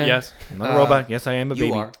robot. Yes. I'm not a robot. Yes, I am a You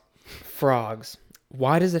baby. are. Frogs.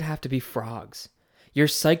 Why does it have to be frogs? You're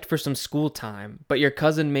psyched for some school time, but your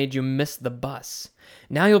cousin made you miss the bus.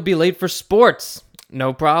 Now you'll be late for sports.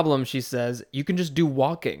 No problem, she says. You can just do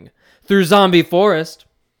walking through zombie forest.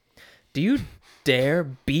 Do you dare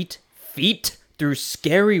beat feet through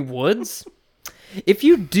scary woods? If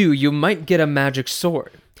you do, you might get a magic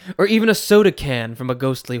sword, or even a soda can from a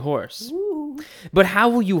ghostly horse. But how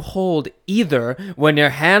will you hold either when your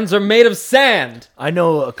hands are made of sand? I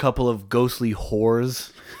know a couple of ghostly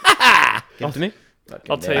whores. Give it to me.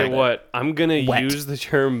 I'll tell you what. I'm gonna use the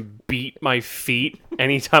term "beat my feet"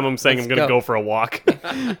 anytime I'm saying I'm gonna go. go for a walk.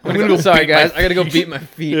 I'm gonna go. Sorry, guys. I gotta go beat my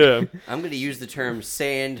feet. Yeah. I'm going to use the term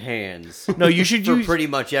sand hands No, you should for use pretty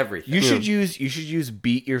much everything. you should use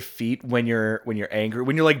beat your feet when you're angry.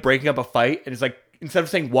 When you're like breaking up a fight and it's like instead of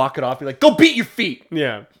saying walk it off, you're like go beat your feet.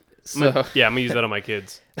 Yeah. So Yeah. I'm gonna use that on my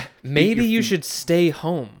kids. maybe you should stay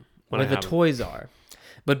home When where I the have 'em. toys are.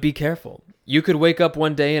 But be careful. You could wake up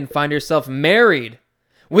one day and find yourself married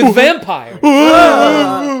with vampires.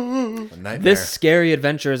 A nightmare. This scary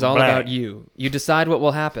adventure is all Blah. about you. You decide what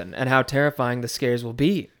will happen and how terrifying the scares will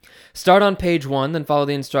be. Start on page 1, then follow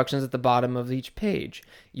the instructions at the bottom of each page.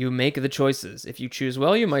 You make the choices. If you choose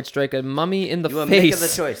well, you might strike a mummy in the You are making the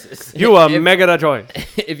face. choices. You are mega the joy.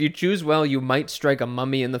 If you choose well, you might strike a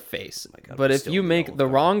mummy in the face. God, But we're if still you in the make old the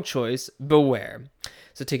time. wrong choice, beware.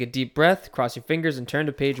 So take a deep breath, cross your fingers, and turn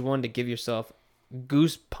to page 1 to give yourself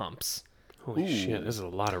goosebumps. Holy shit! This is a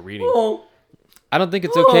lot of reading. I don't think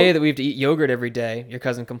it's okay that we have to eat yogurt every day, your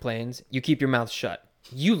cousin complains. You keep your mouth shut.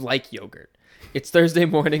 You like yogurt. It's Thursday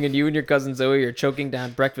morning and you and your cousin Zoe are choking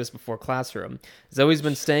down breakfast before classroom. Zoe's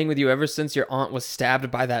been staying with you ever since your aunt was stabbed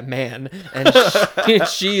by that man, and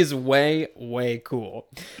she is way, way cool.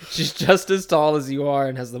 She's just as tall as you are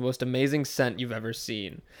and has the most amazing scent you've ever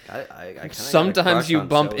seen. I kinda got a Sometimes crush you on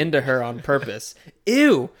bump Zoe. into her on purpose.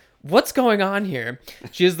 Ew! What's going on here?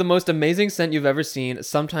 She has the most amazing scent you've ever seen.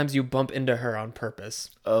 Sometimes you bump into her on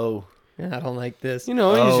purpose. Oh, Yeah, I don't like this. You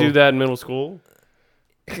know, you used to do that in middle school.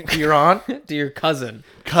 you're on To your cousin.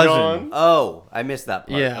 cousin. Oh, I missed that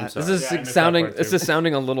part. Yeah, I'm sorry. this is Yeah, I missed that sounding. part This too. is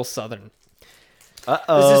sounding a little southern.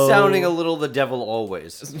 Uh-oh. This is sounding a little the devil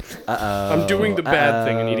always. I'm doing the bad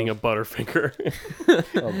thing and eating a Butterfinger.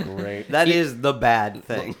 Oh, great. That is the bad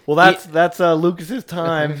thing. Well, that's Lucas's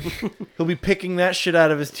time. He'll be picking that shit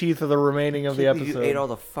out of his teeth for the remaining of the You episode. ate all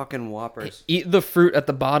the fucking Whoppers. Eat the fruit at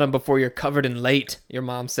the bottom before you're covered in late. Your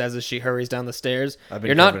mom says as she hurries down the stairs. I've been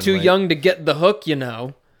You're not covered in too late. young to get the hook, you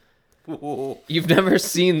know. You've never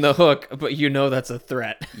seen the hook, but you know that's a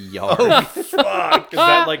threat. Yarn. Fuck! Is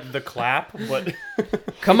that like the clap? What?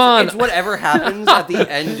 Come on, It's whatever happens at the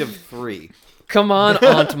end of 3. come on,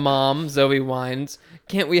 Aunt Mom. Zoe whines.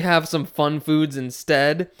 Can't we have some fun foods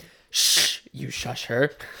instead? Shh! You shush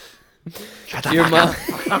her. Your mom.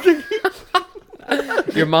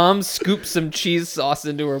 Your mom scoops some cheese sauce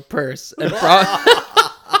into her purse and,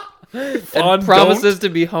 and promises to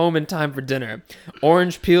be home in time for dinner.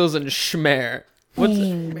 Orange peels and schmear. What's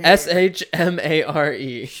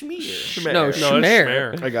S-H-M-A-R-E? Schmear. No, it's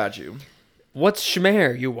schmear. I got you. What's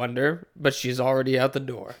schmear, you wonder? But she's already out the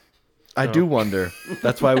door. I do wonder.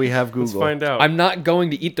 That's why we have Google. Let's find out. I'm not going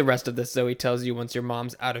to eat the rest of this, Zoe tells you once your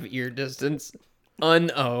mom's out of ear distance.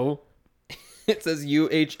 Un-O. It says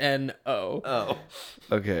U-H-N-O. Oh.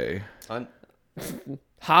 Okay.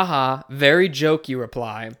 Haha, very joke, you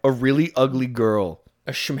reply. A really ugly girl.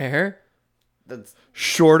 A schmear? That's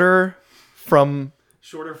Shorter from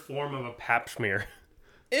Shorter form of a pap smear.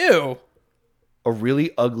 Ew. a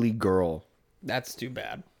really ugly girl. That's too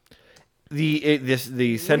bad. The What are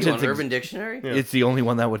you sentence on Urban Dictionary? it's the only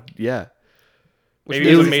one that would Maybe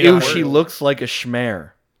It it was was, a made-up word. she looks like a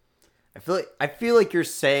schmear. I feel like you're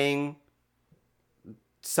saying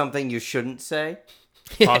something you shouldn't say.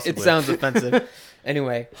 It Possibly. sounds offensive.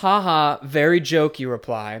 Anyway, haha, very jokey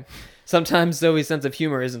reply. Sometimes Zoe's sense of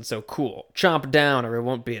humor isn't so cool. Chomp down or it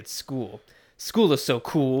won't be at school. School is so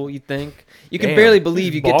cool, you think? You can Damn. barely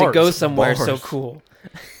believe you get to go Bars. somewhere so Bars. cool.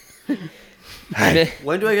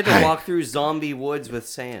 When do I get to walk through zombie woods with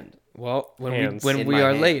sand? Well, when Hands. we In we my are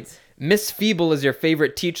hands. late. Miss Feeble is your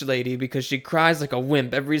favorite teach lady because she cries like a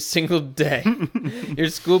wimp every single day. Your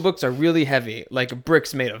school books are really heavy, like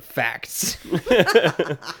bricks made of facts.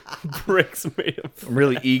 Bricks made of. I'm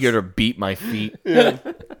really eager to beat my feet.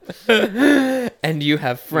 And you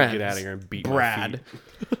have friends. Get out of here and beat my Brad.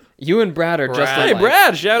 feet. You and Brad are just Brad. Hey, alike.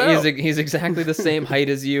 Brad, shout out. He's exactly the same height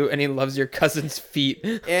as you, and he loves your cousin's feet.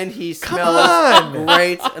 And he smells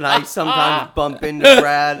great, and I sometimes bump into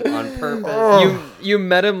Brad on purpose. You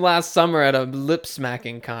met him last summer at a lip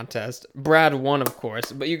smacking contest. Brad won, of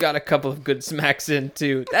course, but you got a couple of good smacks in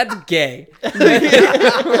too. That's gay,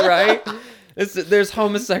 right? There's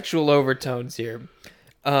homosexual overtones here.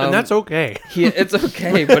 And that's okay. It's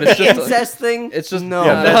okay, but it's just Incest thing? it's just no.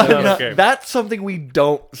 Yeah, No, that's no, not okay. That's something we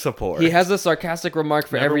don't support. he has a sarcastic remark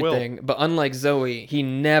for Never will. everything, but unlike Zoe, he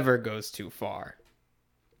never goes too far.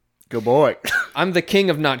 Good boy. I'm the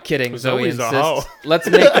king of not kidding, Zoe Zoe's a hoe.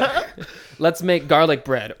 insists. Let's make garlic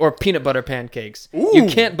bread or peanut butter pancakes. You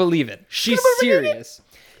can't believe it. She's serious.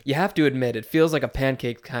 You have to admit, it feels like a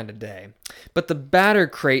pancake kind of day. But the batter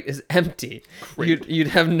crate is empty. You'd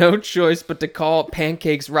have no choice but to call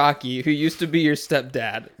Pancakes Rocky, who used to be your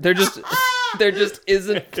stepdad. There just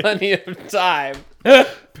isn't plenty of time.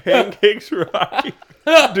 Pancakes Rocky.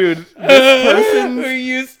 Dude, Who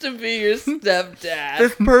used to be your stepdad?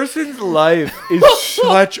 this person's life is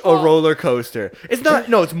such a roller coaster. It's not,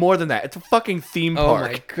 no, it's more than that. It's a fucking theme Oh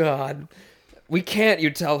park. my god. We can't, you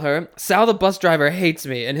tell her. Sal the bus driver hates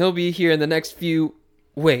me, and he'll be here in the next few...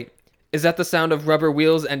 Wait, is that the sound of rubber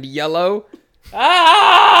wheels and yellow?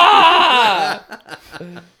 Ah!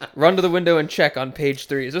 Run to the window and check on page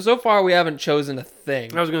 3. So far we haven't chosen a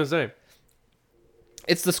thing. I was going to say.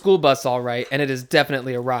 It's the school bus, all right, and it has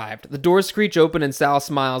definitely arrived. The doors screech open and Sal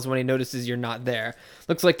smiles when he notices you're not there.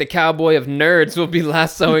 Looks like the cowboy of nerds will be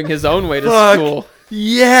lassoing his own way to Fuck. school.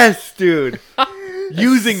 Yes, dude.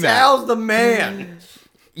 Using that. Sal's the man.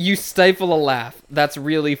 You stifle a laugh. That's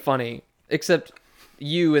really funny. Except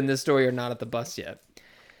you in this story are not at the bus yet.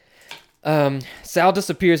 Sal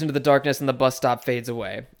disappears into the darkness and the bus stop fades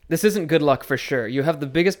away. This isn't good luck for sure. You have the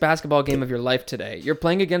biggest basketball game of your life today. You're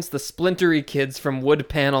playing against the Splintery Kids from Wood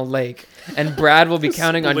Panel Lake, and Brad will be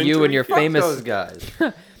counting on you and your Fuck famous those guys.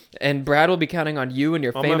 and Brad will be counting on you and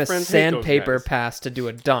your All my famous friends hate those sandpaper guys. pass to do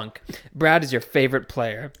a dunk. Brad is your favorite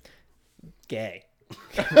player. Gay.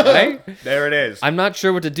 Right? There it is. I'm not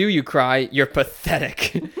sure what to do, you cry. You're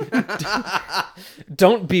pathetic.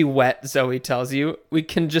 Don't be wet, Zoe tells you. We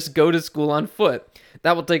can just go to school on foot.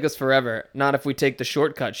 That will take us forever. Not if we take the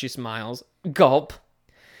shortcut, she smiles. Gulp.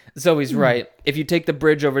 Zoe's right. If you take the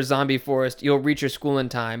bridge over Zombie Forest, you'll reach your school in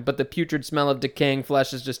time, but the putrid smell of decaying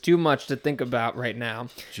flesh is just too much to think about right now.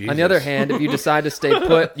 On the other hand, if you decide to stay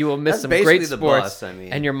put, you will miss That's some basically great the sports, bus, I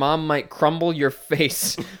mean. and your mom might crumble your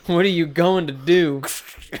face. What are you going to do?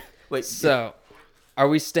 Wait, So, are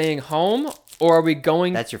we staying home or are we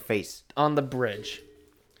going that's your face. on the bridge?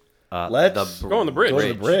 Let's Go on the bridge. go to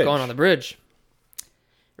the bridge. Going on the bridge.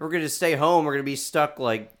 We're gonna stay home. We're gonna be stuck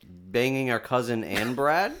like banging our cousin and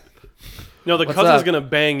Brad. No, the What's cousin's up? going to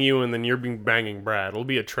bang you, and then you're being banging Brad. It'll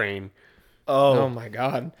be a train. Oh my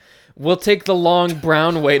god. We'll take the long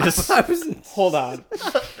brown way to Hold on.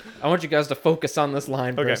 I want you guys to focus on this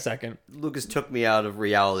line for Okay. a second. Lucas took me out of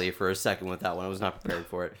reality for a second with that one. I was not prepared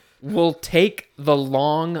for it. We'll take the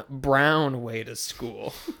long brown way to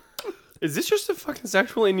school. Is this just a fucking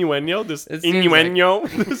sexual innuendo? This It seems innuendo?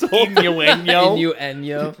 This whole innuendo?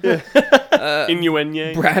 Innuendo.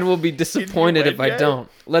 Innuendo? Brad will be disappointed if I Innuendo. don't.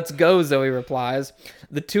 Let's go, Zoe replies.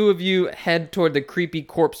 The two of you head toward the creepy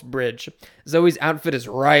corpse bridge. Zoe's outfit is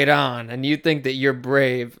right on, and you think that you're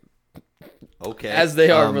brave, Okay. as they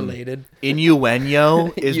are related.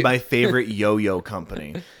 Innuendo is You- my favorite yo-yo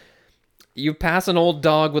company. You pass an old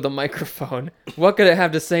dog with a microphone. What could it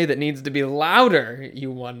have to say that needs to be louder, you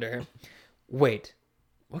wonder? Wait,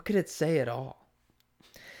 what could it say at all?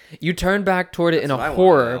 You turn back toward it in That's what I a wanna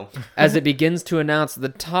horror know. as it begins to announce the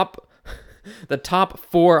top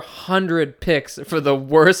 400 picks for the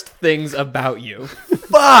worst things about you.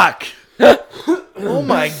 Fuck! Oh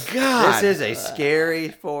my god. This is a scary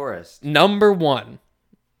forest. Number 1.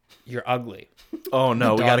 you're ugly. Oh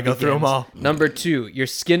no, we Dog gotta go through them begins. all. Number 2, your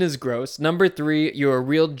skin is gross. Number 3, you're a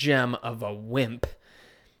real gem of a wimp.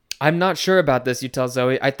 I'm not sure about this, you tell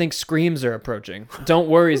Zoe. I think screams are approaching. Don't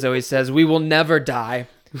worry, Zoe says. We will never die.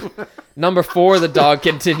 Number 4, the dog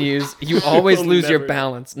continues. You always will lose your never-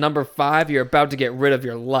 balance. Number 5, you're about to get rid of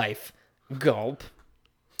your life. Gulp.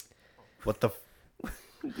 What the?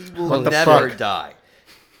 We will What the never fuck? die.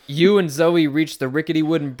 You and Zoe reach the rickety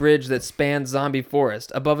wooden bridge that spans Zombie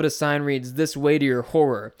Forest. Above it, a sign reads, "This way to your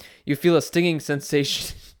horror." You feel a stinging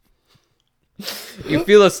sensation. You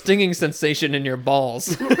feel a stinging sensation in your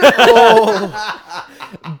balls.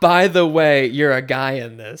 By the way, you're a guy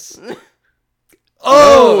in this.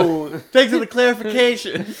 Oh, thanks for the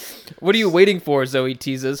clarification. What are you waiting for? Zoe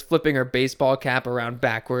teases, flipping her baseball cap around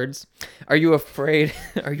backwards. Are you afraid?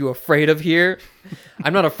 Are you afraid of here?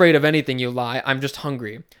 I'm not afraid of anything, you lie. I'm just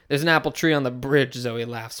hungry. There's an apple tree on the bridge, Zoe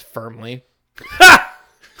laughs firmly.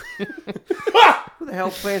 Who the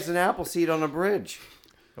hell plants an apple seed on a bridge?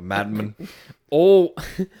 A madman. Old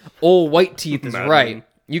White Teeth is Madman. right.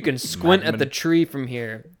 You can squint at Madman. the tree from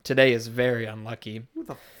here. Today is very unlucky. Who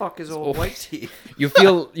the fuck is old white teeth? You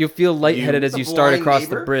feel lightheaded as The you start blind across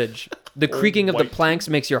neighbor? the bridge. The creaking of the white planks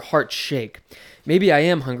makes your heart shake. Maybe I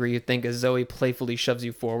am hungry, you think, as Zoe playfully shoves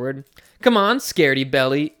you forward. Come on, scaredy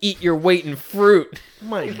belly, eat your weight in fruit. Oh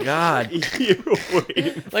my god.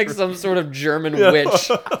 Like some sort of German witch.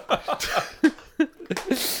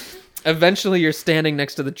 Eventually, you're standing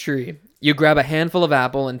next to the tree. You grab a handful of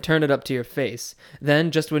apple and turn it up to your face. Then,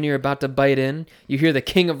 just when you're about to bite in, you hear the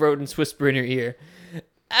king of rodents whisper in your ear,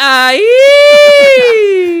 "Aye!"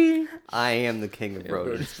 I am the king of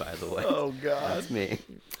rodents, by the way. Oh god. That's me.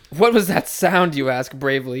 What was that sound, you ask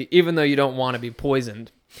bravely, even though you don't want to be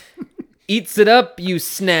poisoned? Eats it up, you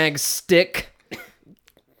snag stick.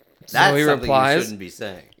 That's Zoe something replies, you shouldn't be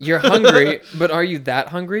saying. You're hungry, but are you that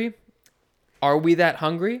hungry? Are we that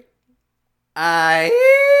hungry?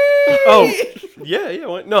 Oh, yeah.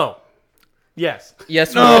 What? No. Yes.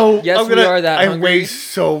 Yes, No, we I'm gonna, are that I hungry. weigh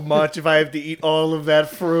so much if I have to eat all of that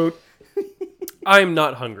fruit. I'm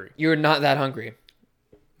not hungry. You're not that hungry.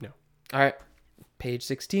 No. All right. Page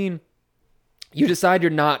 16. You decide you're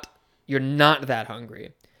not that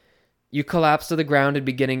hungry. You collapse to the ground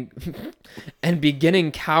and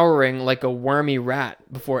beginning cowering like a wormy rat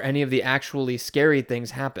before any of the actually scary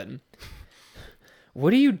things happen.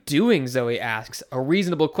 What are you doing? Zoe asks. A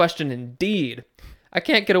reasonable question indeed. I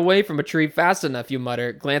can't get away from a tree fast enough, you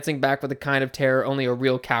mutter, glancing back with the kind of terror only a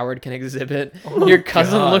real coward can exhibit. Your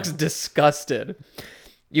cousin looks disgusted.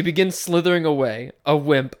 You begin slithering away, a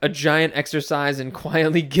wimp, a giant exercise in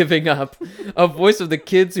quietly giving up, a voice of the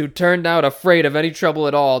kids who turned out afraid of any trouble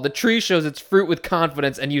at all. The tree shows its fruit with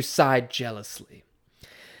confidence, and you sigh jealously.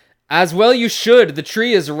 As well you should. The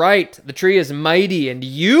tree is right. The tree is mighty, and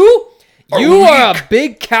you? You are a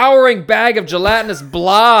big cowering bag of gelatinous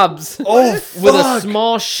blobs with a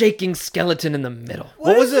small shaking skeleton in the middle.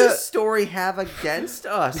 What was does it? this story have against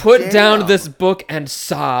us? Put Damn. down this book and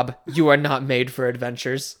sob. You are not made for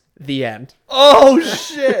adventures. The end. Oh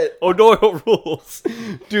shit. O'Doyle rules.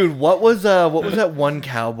 Dude, what was that one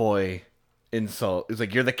cowboy insult? It's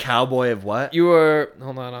like you're the cowboy of what? You are...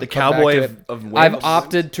 Hold on. I'll The come back cowboy to of- it. of I've wimps?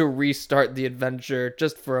 opted to restart the adventure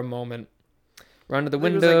just for a moment. Run to the I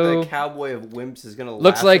think it was window. like the cowboy of wimps is gonna.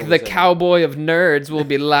 Looks like the lasso his- cowboy of nerds will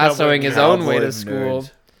be lassoing his own way Cowboy to of school.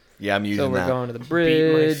 nerds. Yeah, I'm using So we're that. going to the Beat my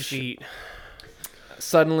bridge. feet.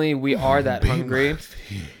 Suddenly, we are that hungry.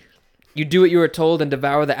 You do what you are told and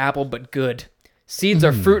devour the apple, but good. Seeds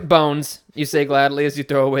are fruit bones, you say gladly as you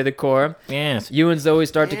throw away the core. Yes. You and Zoe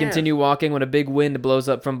start to Yeah. continue walking when a big wind blows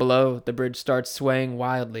up from below. The bridge starts swaying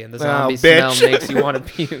wildly, and the Oh, zombie smell bitch. makes you want to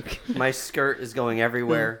puke. My skirt is going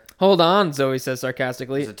everywhere. Hold on, Zoe says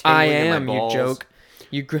sarcastically. There's a tingling I in my am, you balls. joke.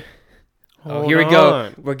 You Oh, Hold here we go.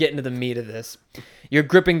 on. We're getting to the meat of this. You're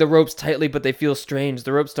gripping the ropes tightly, but they feel strange.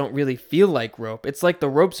 The ropes don't really feel like rope. It's like the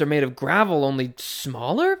ropes are made of gravel, only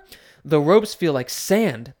smaller. The ropes feel like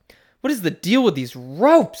sand. What is the deal with these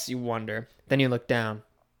ropes, you wonder? Then you look down.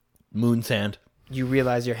 Moon sand. You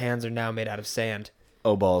realize your hands are now made out of sand.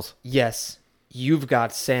 Oh balls. Yes, you've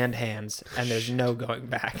got sand hands, and there's no going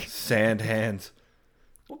back. Sand hands.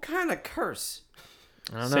 What kind of curse?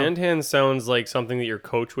 I don't know. Sand hands sounds like something that your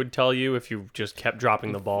coach would tell you if you just kept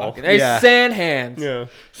dropping the ball. There's Yeah. sand hands. Yeah.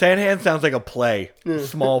 Sand hands sounds like a play.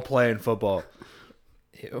 Small play in football.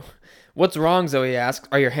 Ew. What's wrong, Zoe asks.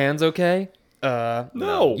 Are your hands okay?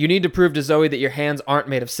 No. You need to prove to Zoe that your hands aren't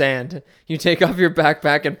made of sand. You take off your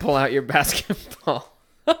backpack and pull out your basketball.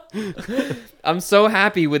 I'm so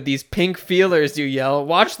happy with these pink feelers, you yell.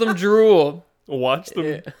 Watch them drool. Watch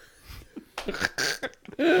them.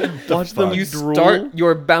 Watch them. You start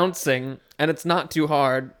your bouncing, and it's not too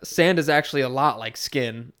hard. Sand is actually a lot like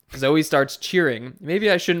skin. Zoe starts cheering.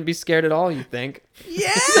 Maybe I shouldn't be scared at all, you think?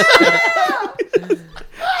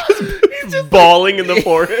 Bawling in the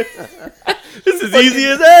forest. This is easy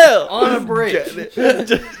as hell. On a bridge.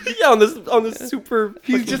 Yeah, on this super.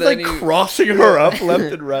 He's just then like you- crossing her up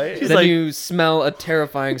left and right. Then like- you smell a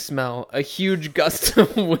terrifying smell. A huge gust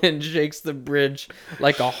of wind shakes the bridge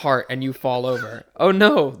like a heart, and you fall over. Oh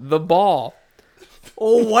no, the ball.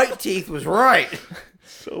 Oh, White Teeth was right.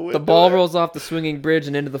 The ball rolls off the swinging bridge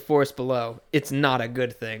and into the forest below. It's not a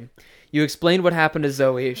good thing. You explained what happened to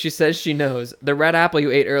Zoe. She says she knows. The red apple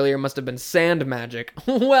you ate earlier must have been sand magic.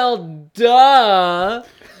 Well, duh.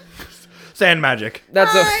 Sand magic.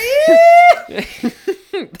 That's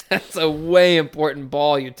That's a way important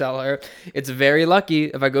ball, you tell her. It's very lucky.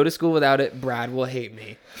 If I go to school without it, Brad will hate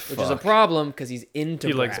me. Which is a problem because he's into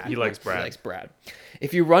He Brad. likes Brad. He likes Brad.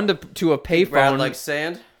 If you run to a payphone, Brad likes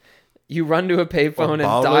sand. you run to a payphone and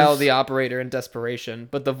ballers. dial the operator in desperation,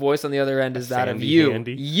 but the voice on the other end is that of Sandy you.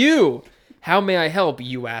 Handy. You! How may I help,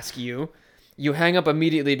 you ask you. You hang up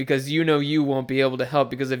immediately because you know you won't be able to help,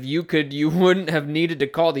 because if you could, you wouldn't have needed to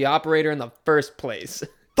call the operator in the first place.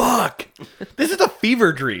 Fuck. This is a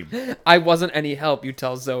fever dream. I wasn't any help, you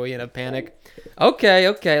tell Zoe in a panic.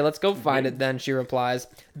 Okay, let's go find it then, she replies.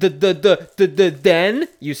 Then,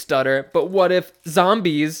 you stutter, but what if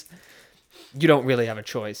zombies? You don't really have a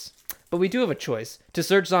choice. But we do have a choice. To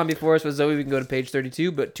search Zombie Forest with Zoe, we can go to page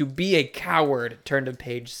 32, but to be a coward, turn to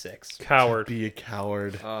page 6. Coward. Be a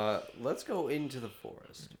coward. Let's go into the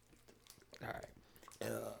forest. All right.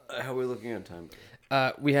 How are we looking at time?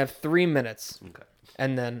 We have 3 minutes, Okay.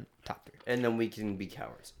 and then top 3. And then we can be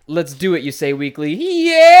cowards. Let's do it, you say weakly.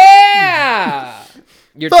 Yeah!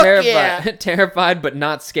 You're terrified, terrified but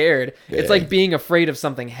not scared. It's like being afraid of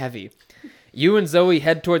something heavy. You and Zoe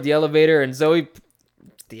head toward the elevator, and Zoe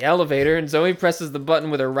presses the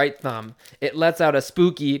button with her right thumb. It lets out a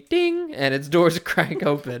spooky ding, and its doors crack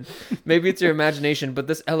open. Maybe it's your imagination, but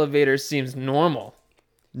this elevator seems normal.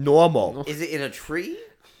 Normal. Is it in a tree?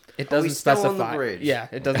 It Are we doesn't still on the specify. bridge? Yeah,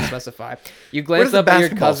 it doesn't specify. You Where's glance the up at your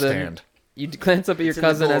basketball cousin. stand? You glance up at your It's in the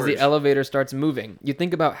cousin as the gorge. elevator starts moving. You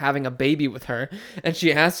think about having a baby with her, and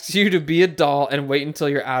she asks you to be a doll and wait until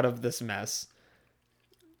you're out of this mess.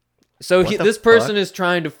 So What the this person fuck? is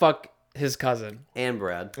trying to fuck his cousin And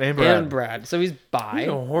Brad. and Brad. So he's bi, He's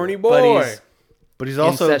a horny but boy. he's But he's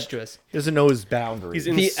also incestuous. he doesn't know his boundaries.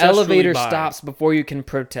 He's The incestually elevator bi. stops before you can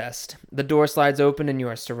protest. The door slides open and you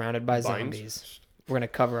are surrounded by zombies. We're going to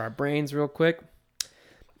cover our brains real quick.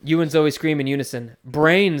 You and Zoe scream in unison.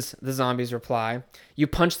 Brains, the zombies reply. You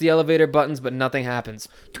punch the elevator buttons, but nothing happens.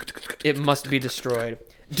 It must be destroyed.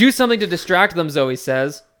 Do something to distract them, Zoe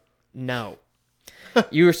says. No.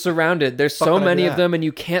 You are surrounded. There's so would I many do of that? them, and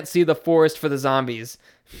you can't see the forest for the zombies.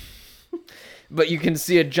 But you can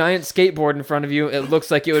see a giant skateboard in front of you. It looks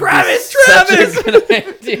like it would be such a good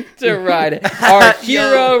idea to ride. Our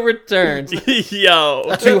hero returns. Yo.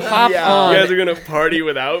 To hop You on, guys are gonna party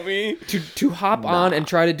without me? to hop on and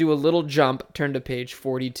try to do a little jump, turn to page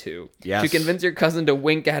 42. Yes. To convince your cousin to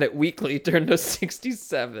wink at it weekly, turn to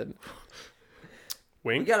 67.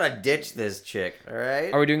 We Wink. gotta ditch this chick, all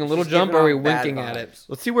right? Are we doing a little She's jump giving or are we off bad winking at it? vibes.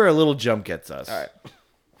 Let's see where a little jump gets us. All right.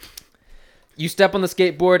 You step on the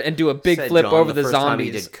skateboard and do a big Said flip John over the first time he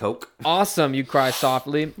zombies. did coke. Awesome, you cry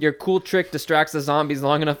softly. Your cool trick distracts the zombies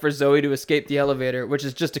long enough for Zoe to escape the elevator, which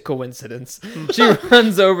is just a coincidence. She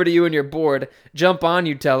runs over to you and you're bored. Jump on,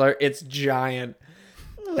 you tell her. It's giant.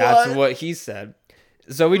 That's what he said.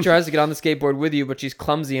 Zoe tries to get on the skateboard with you, but she's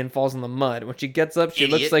clumsy and falls in the mud. When she gets up, she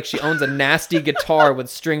looks Idiot. like she owns a nasty guitar with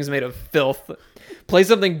strings made of filth. Play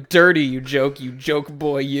something dirty, you joke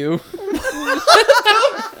boy, you.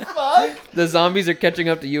 The zombies are catching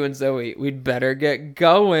up to you and Zoe. We'd better get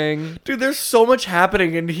going. Dude, there's so much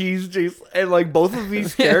happening, and he's just and like both of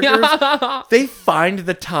these characters, they find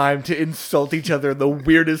the time to insult each other in the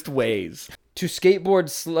weirdest ways. The skateboard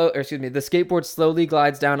slowly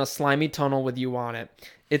glides down a slimy tunnel with you on it.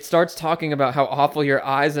 It starts talking about how awful your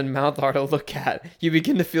eyes and mouth are to look at. You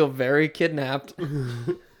begin to feel very kidnapped.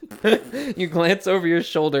 You glance over your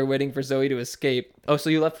shoulder, waiting for Zoe to escape. Oh, so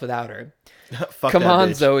you left without her. Fuck Come that on,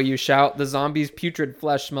 bitch. Zoe, you shout. The zombies' putrid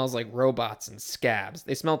flesh smells like robots and scabs.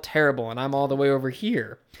 They smell terrible, and I'm all the way over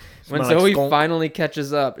here. When Smell like Zoe skunk. finally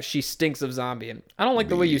catches up, she stinks of zombie. I don't like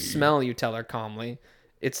the way you smell, you tell her calmly.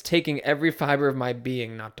 It's taking every fiber of my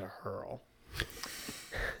being not to hurl.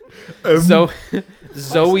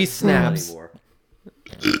 Zoe snaps. Anymore.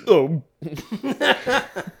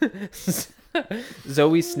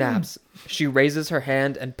 Zoe snaps. She raises her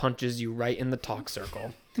hand and punches you right in the talk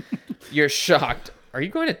circle. You're shocked. Are you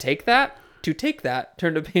going to take that? To take that,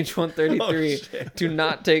 turn to page 133. To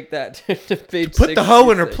not take that, turn to page Put the hoe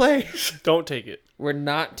in her 66. place. Don't take it. We're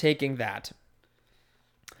not taking that.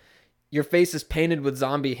 Your face is painted with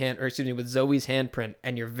with Zoe's handprint,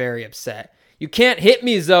 and you're very upset. You can't hit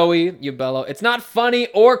me, Zoe, you bellow. It's not funny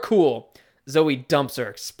or cool. Zoe dumps her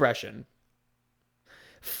expression.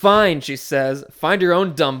 Fine, she says. Find your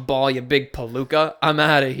own dumb ball, you big palooka. I'm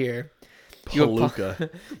out of here. Palooka.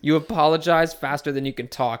 You apologize faster than you can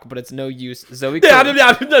talk, but it's no use.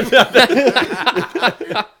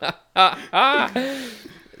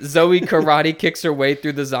 Zoe karate kicks her way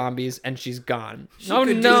through the zombies, and she's gone. She Oh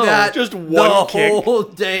could no! do that Just the one kick. whole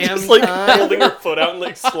damn Just like time. holding her foot out and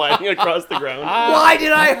like sliding across the ground. Why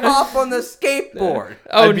did I hop on the skateboard?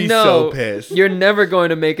 Oh I'd be no! so pissed. You're never going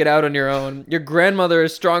to make it out on your own. Your grandmother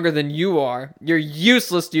is stronger than you are. You're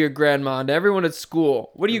useless to your grandma and to everyone at school.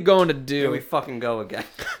 What are you going to Here we do? fucking go again.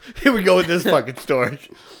 Here we go with this fucking story.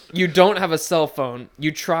 You don't have a cell phone.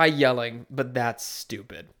 You try yelling, but that's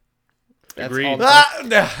stupid. That's Agreed. all.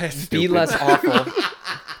 Be Be less awful.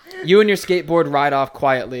 You and your skateboard ride off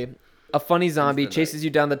quietly. A funny zombie chases you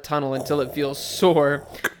down the tunnel until it feels sore,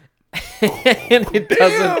 and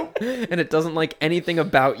it doesn't like anything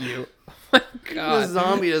about you. Oh my God. The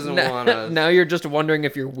zombie doesn't want us. Now you're just wondering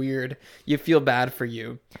if you're weird. You feel bad for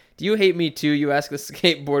you. Do you hate me too? You ask the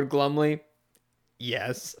skateboard glumly.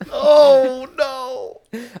 Yes. Oh no.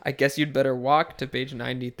 I guess you'd better walk to page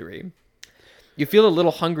 93. You feel a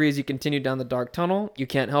little hungry as you continue down the dark tunnel. You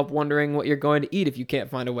can't help wondering what you're going to eat if you can't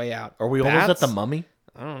find a way out. Are we almost at Bats? the mummy?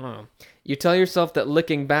 I don't know. You tell yourself that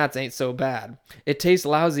licking bats ain't so bad. It tastes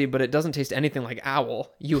lousy, but it doesn't taste anything like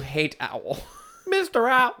owl. You hate owl. Mr.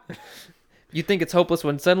 Owl. You think it's hopeless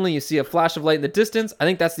when suddenly you see a flash of light in the distance. I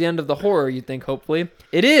think that's the end of the horror, you think, hopefully.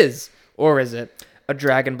 It is! Or is it? A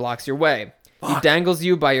dragon blocks your way. He dangles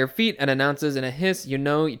you by your feet and announces in a hiss, you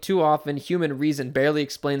know, too often human reason barely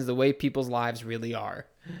explains the way people's lives really are.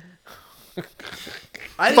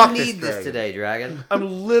 I Fuck didn't this need this dragon. today, Dragon.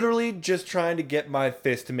 I'm literally just trying to get my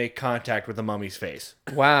fist to make contact with the mummy's face.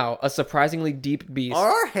 Wow, a surprisingly deep beast.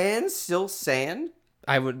 Are our hands still sand?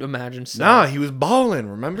 I would imagine so. Nah, he was balling,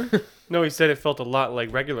 remember? No, he said it felt a lot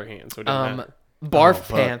like regular hands, so it didn't matter. Barf Oh,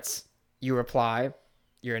 fuck. pants. You reply,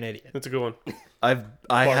 you're an idiot. That's a good one. I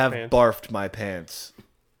Barf have pants. barfed my pants.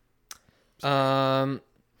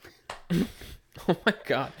 Oh my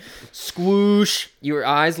God. Squoosh. Your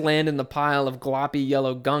eyes land in the pile of gloppy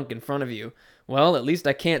yellow gunk in front of you. Well, at least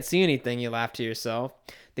I can't see anything, you laugh to yourself.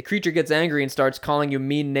 The creature gets angry and starts calling you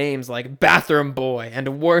mean names like bathroom boy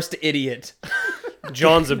and worst idiot.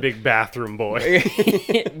 John's a big bathroom boy.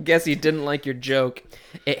 Guess he didn't like your joke.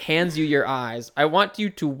 It hands you your eyes. I want you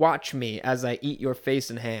to watch me as I eat your face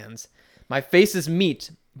and hands. My face is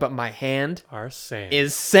meat, but my hand Our sand.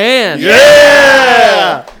 is sand.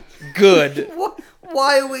 Yeah! Good.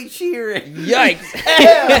 Why are we cheering? Yikes.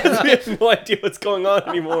 I have no idea what's going on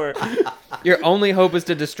anymore. Your only hope is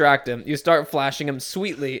to distract him. You start flashing him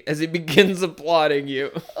sweetly as he begins applauding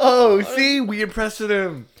you. Oh, see, we impressed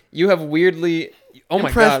him. You have weirdly... Oh my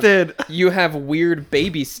Impressed. God. You have weird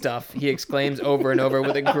baby stuff, he exclaims over and over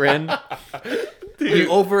with a grin.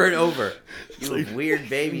 Over and over. You have weird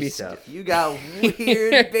baby stuff. You got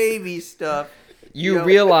weird baby stuff. You know-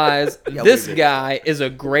 realize Yeah, this we did. guy is a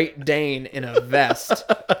Great Dane in a vest.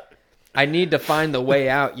 I need to find the way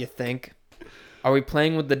out, you think. Are we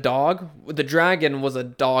playing with the dog? The dragon was a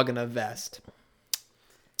dog in a vest.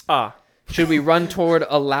 Ah, Should we run toward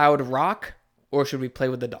a loud rock, or should we play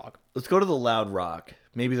with the dog? Let's go to the loud rock.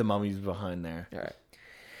 Maybe the mummy's behind there. All right.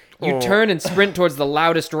 You turn and sprint towards the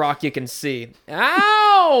loudest rock you can see.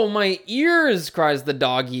 Ow! My ears! Cries the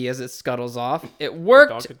doggy as it scuttles off. It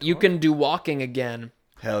worked. Dog could You talk? can do walking again.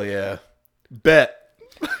 Hell yeah. Bet.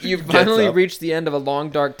 You finally up. reach the end of a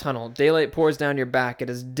long, dark tunnel. Daylight pours down your back. It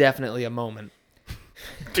is definitely a moment.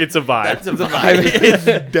 it's a vibe. That's a vibe.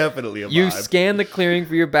 It's definitely a vibe. You scan the clearing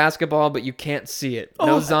for your basketball, but you can't see it. No I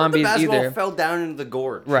thought zombies the basketball either. fell down into the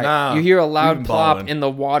gorge. Right. Nah, You hear a we've loud been plop balling. in the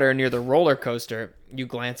water near the roller coaster. You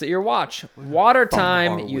glance at your watch. Water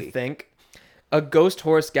time, are you we? think. A ghost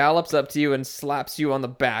horse gallops up to you and slaps you on the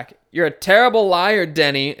back. You're a terrible liar,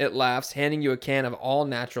 Denny, it laughs, handing you a can of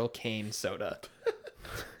all-natural cane soda.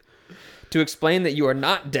 To explain that you are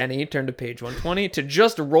not Denny, turn to page 120. To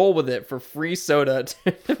just roll with it for free soda,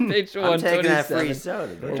 turn to page 127. I'm taking that free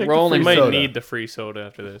soda. We're dude. the rolling We free might soda. need the free soda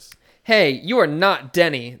after this. Hey, you are not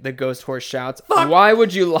Denny, the ghost horse shouts. Why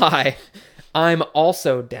would you lie? I'm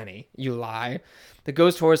also Denny, you lie. The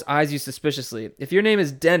ghost horse eyes you suspiciously. If your name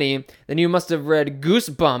is Denny, then you must have read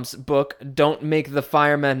Goosebumps' book, Don't Make the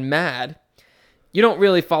Firemen Mad. You don't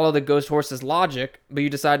really follow the ghost horse's logic, but you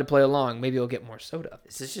decide to play along. Maybe you'll get more soda.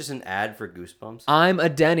 Is this just an ad for Goosebumps? I'm a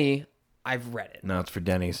Denny. I've read it. No, it's for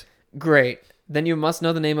Denny's. Great. Then you must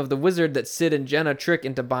know the name of the wizard that Sid and Jenna trick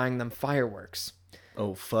into buying them fireworks.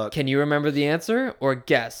 Oh, fuck. Can you remember the answer or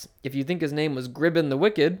guess? If you think his name was Gribbin the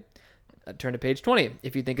Wicked, turn to page 20.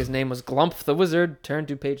 If you think his name was Glumph the Wizard, turn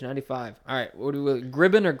to page 95. All right, what do we,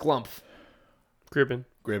 Gribbin or Glumph? Gribbin.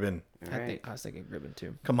 Gribbin. I was thinking Gribbin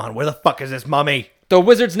too. Come on, where the fuck is this mummy? The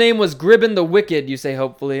wizard's name was Gribbin the Wicked, you say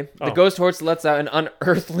hopefully. The Oh. ghost horse lets out an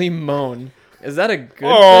unearthly moan. Is that a good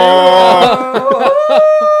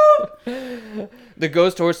thing? The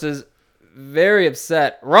ghost horse is very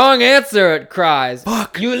upset. Wrong answer, it cries.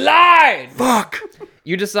 Fuck. You lied! Fuck.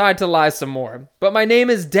 You decide to lie some more. But my name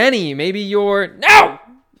is Denny. Maybe you're... No!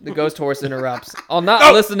 The ghost horse interrupts. I'll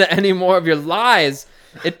not listen to any more of your lies.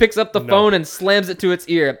 It picks up the phone and slams it to its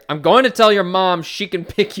ear. I'm going to tell your mom she can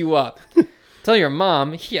pick you up. Tell your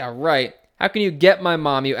mom? Yeah, right. How can you get my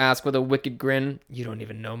mom, you ask with a wicked grin. You don't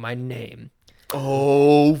even know my name.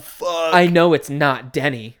 Oh, fuck. I know it's not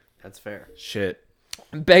Denny. That's fair. Shit.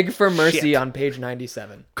 Beg for mercy Shit. on page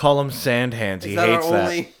 97. Call him Sandhands. He Is that our hates that.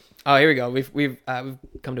 only? Oh, here we go. We've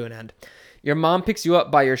come to an end. Your mom picks you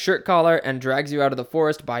up by your shirt collar and drags you out of the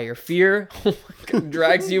forest by your fear. Oh my God,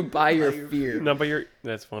 drags you by your fear. No, but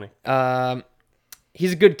that's funny.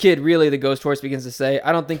 He's a good kid, really, the ghost horse begins to say.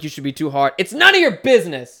 I don't think you should be too hard. It's none of your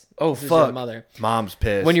business. Oh, This is your fuck. mother. Mom's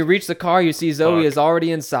pissed. When you reach the car, you see Zoe Fuck. is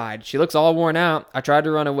already inside. She looks all worn out. I tried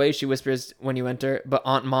to run away, she whispers when you enter, but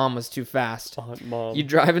Aunt Mom was too fast. Aunt Mom. You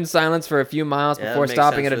drive in silence for a few miles Yeah, before that makes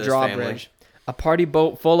stopping sense at a for this family. drawbridge. A party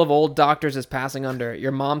boat full of old doctors is passing under.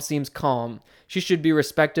 Your mom seems calm. She should be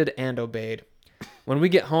respected and obeyed. When we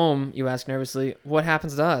get home, you ask nervously, what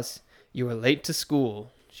happens to us? You are late to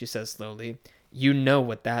school, she says slowly. You know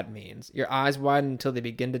what that means. Your eyes widen until they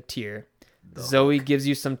begin to tear. Zoe gives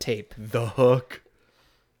you some tape. The hook.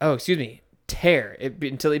 Oh, excuse me. Tear.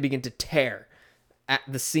 Until they begin to tear at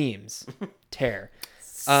the seams. Tear.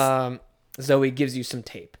 Zoe gives you some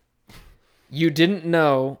tape. You didn't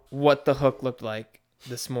know what the hook looked like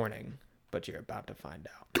this morning, but you're about to find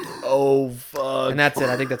out. Oh, fuck. And that's it.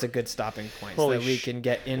 I think that's a good stopping point so Holy that we can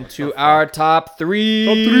get into our top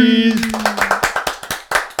three.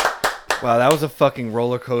 Wow, that was a fucking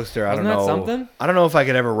roller coaster. I Wasn't don't that know. something? I don't know if I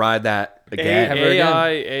could ever ride that again. Ever again.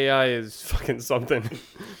 AI is fucking something.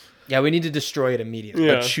 Yeah, we need to destroy it immediately.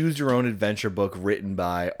 Yeah. A choose your own adventure book written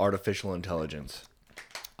by artificial intelligence.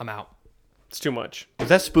 I'm out. It's too much. Is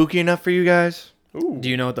that spooky enough for you guys? Do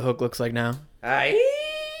you know what the hook looks like now? Aye.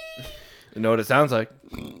 You know what it sounds like?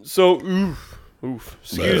 So,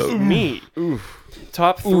 excuse me.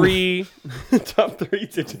 Top three. Top three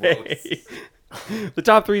today. The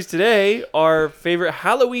top threes today are favorite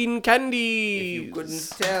Halloween candies. You couldn't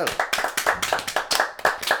tell.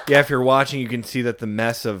 Yeah, if you're watching, you can see that the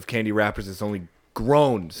mess of candy wrappers has only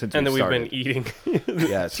grown since And we then we've started. been eating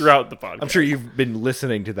Yes. throughout the podcast. I'm sure you've been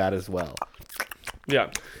listening to that as well.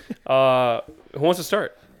 Yeah. Who wants to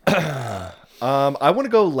start? I want to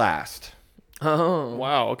go last. Oh.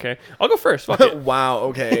 Wow. Okay. I'll go first. Fuck it. Wow,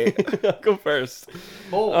 okay. I'll go first.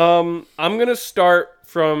 I'm gonna start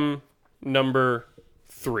from number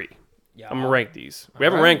 3. Yeah. I'm gonna rank these. We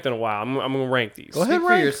haven't ranked in a while. I'm gonna rank these. Go ahead, Speak for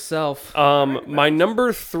rank. yourself. My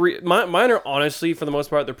number 3. Mine are honestly, for the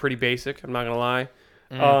most part, they're pretty basic. I'm not gonna lie.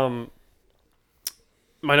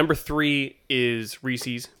 My number 3 is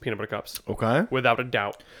Reese's peanut butter cups, Okay. without a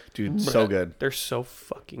doubt. Dude, so good. They're so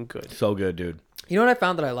fucking good. So good, dude. You know what I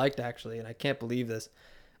found that I liked actually, and I can't believe this.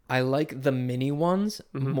 I like the mini ones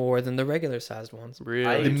more than the regular sized ones. Really.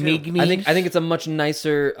 I think it's a much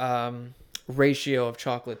nicer ratio of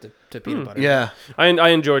chocolate to peanut butter. Yeah. I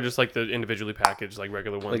enjoy just like the individually packaged like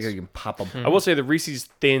regular ones. Like you can pop them. I will say the Reese's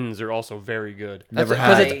Thins are also very good. Never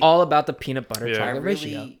because had. it's all about the peanut butter Yeah. I chocolate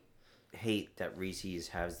ratio. really hate that Reese's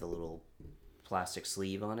has the little plastic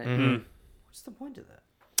sleeve on it. Mm-hmm. What's the point of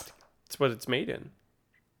that? It's what it's made in.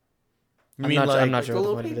 You I'm mean not, like, I'm not It's sure the what the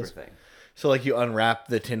little point of it paper is. thing. so like you unwrap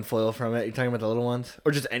the tin foil from it? You're talking about the little ones?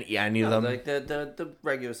 Or just any of them? Like the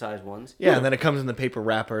regular size ones. Yeah, and then it comes in the paper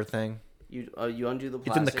wrapper thing. You undo the plastic.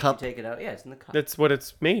 It's in the cup. You take it out. Yeah, it's in the cup. That's what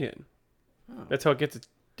it's made in. That's how it gets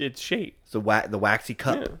its shape. It's the waxy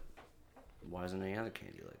cup. Yeah. Why isn't any other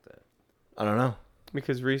candy like that? I don't know.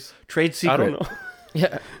 Because Reese, Trade secret. I don't know.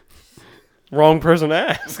 Yeah. Wrong person to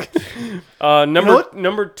ask.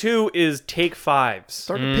 Number 2 is Take Fives.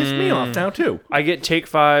 Starting to piss me off now too. I get Take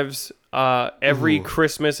Fives every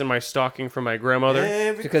Christmas in my stocking from my grandmother.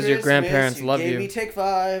 Every Because your grandparents love gave you. me Take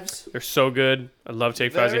Fives. They're so good. I love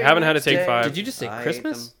Take Fives. You Very haven't had a next Take day. Five. Did you just say I ate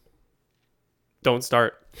Christmas? them. Don't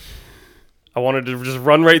start. I wanted to just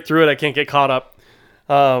run right through it. I can't get caught up.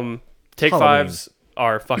 Take Halloween. Fives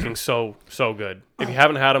are fucking so good. If you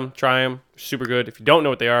haven't had them, try them. Super good. If you don't know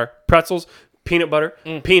what they are, pretzels, peanut butter,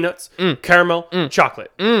 peanuts, caramel,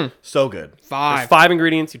 chocolate. So good. There's 5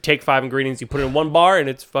 ingredients. You take 5 ingredients, you put it in one bar, and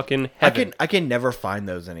it's fucking heaven. I can never find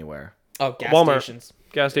those anywhere. Oh, gas Walmart. stations.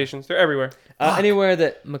 Gas stations, they're everywhere. Anywhere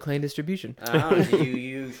that McLean Distribution.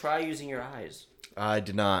 You try using your eyes. I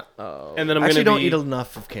did not. And then I'm I actually gonna don't be, eat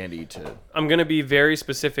enough of candy to. I'm gonna be very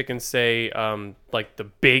specific and say, like the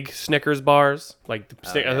big Snickers bars, like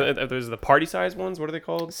there's the party size ones. What are they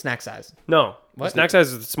called? Snack size. No, the What? snack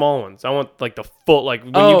size is the small ones. I want like the full, like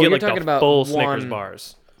when Oh, you get you're like talking the about full Snickers one-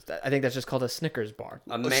 bars. I think that's just called a Snickers bar.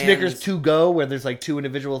 A man's, Snickers to go, where there's like 2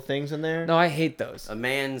 individual things in there. No, I hate those. A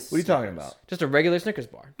man's. What are you talking about? Just a regular Snickers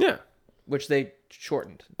bar, Yeah, which they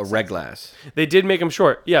shortened. A red glass. they did make them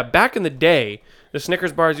short. Yeah, back in the day, the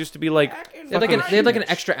Snickers bars used to be like They had like an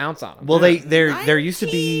extra ounce on them. Well, there used to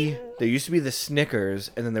be the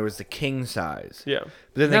Snickers, and then there was the king size. yeah. But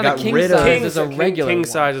then they Now got the king rid size of is a regular king one.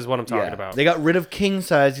 size is what I'm talking about. They got rid of king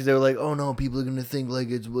size because they were like, oh no, people are gonna think like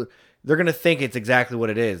it's. They're gonna think it's exactly what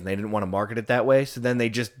it is, and they didn't want to market it that way. So then they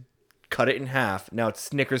just cut it in half. Now it's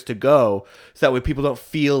Snickers to go, so that way people don't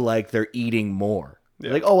feel like they're eating more.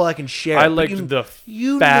 Like, oh well, I can share. I But liked the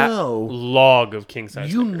you fat know, log of king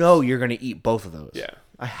size. you Snickers. know you're gonna eat both of those. Yeah.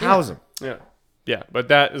 I house them. Yeah, but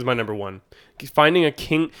that is my number one. Finding a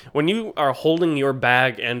king when you are holding your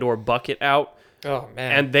bag and or bucket out, Oh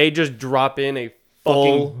man. and they just drop in a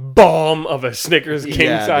Full- fucking bomb of a Snickers king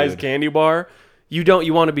Yeah, size dude. candy bar. You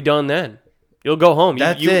want to be done then. You'll go home.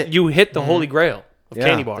 That's you it. you hit the holy grail of Yeah.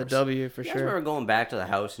 candy the bars. W for You guys sure. remember going back to the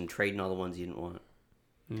house and trading all the ones you didn't want?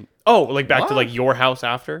 Oh, like back to What? like your house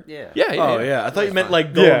after? Yeah. Yeah, yeah. Oh yeah. yeah, I thought you meant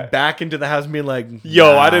like going Yeah. back into the house and being like,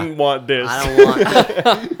 Yo, I nah. didn't want this. I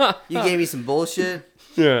don't want. You gave me some bullshit.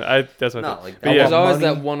 Yeah, that's what I No, thought. like, But I There's yeah, always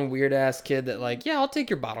money. that one weird ass kid that like, yeah, I'll take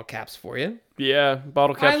your bottle caps for you. yeah,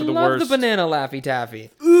 bottle caps I are the love worst. the banana Laffy Taffy.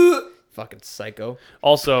 Fucking psycho.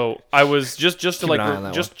 Also, I was just to Keep like an eye on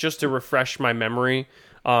that just to refresh my memory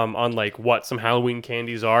on like what some Halloween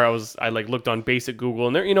candies are. I like looked on basic Google,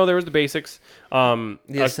 and there was the basics. The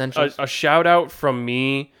essentials. A shout out from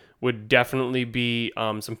me would definitely be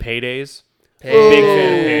some Paydays. Hey. Big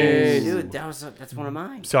fan of Paydays. Dude, that's one of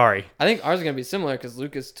mine. Sorry, I think ours is gonna be similar because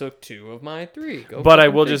Lucas took 2 of my 3. Go but I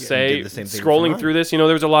fucking will just figure. say, did the same thing for scrolling mine. through this, there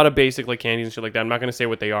was a lot of basic like candies and shit like that. I'm not gonna say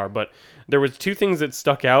what they are, but there was 2 things that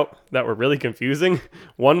stuck out that were really confusing.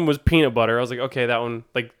 One was peanut butter. I was like, okay, that one,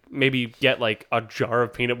 like maybe get like a jar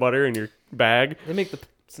of peanut butter in your bag. They make the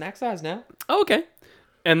snack size now. Oh, okay.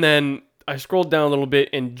 And then I scrolled down a little bit,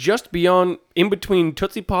 and just beyond, in between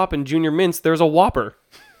Tootsie Pop and Junior Mints, there's a Whopper.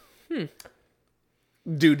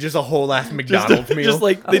 dude, just a whole ass McDonald's meal. Just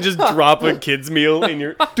like they just drop a kid's meal in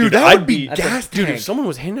your. dude, that I'd would be gas Dude, tank. if someone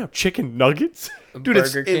was handing out chicken nuggets, Dude,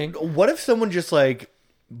 it's, Burger King. what if someone just like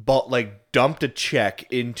dumped a check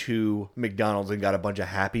into McDonald's and got a bunch of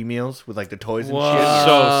Happy Meals with like the toys and shit?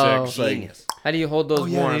 so sick. Like, Genius. How do you hold those Oh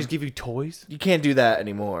yeah, warm? they just give you toys. you can't do that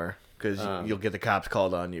anymore because you'll get the cops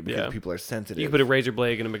called on you because Yeah. people are sensitive. You can put a razor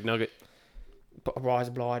blade in a McNugget. Rise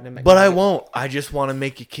blood and but I won't. I just want to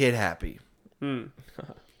make your kid happy.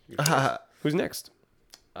 Who's next?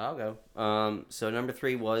 I'll go. So number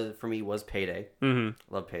 3 was Payday.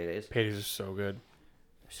 Mm-hmm. Love Paydays. Paydays are so good.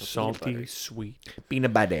 So Salty, peanut butter. sweet.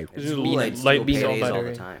 Peanut butter. School, I'd light steal peanut Paydays all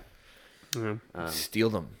butter. the time. Steal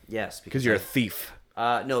them Yes, because you're a thief.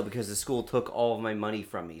 no, because the school took all of my money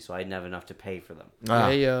from me, so I didn't have enough to pay for them.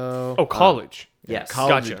 Hey yo. Oh, college. Yes.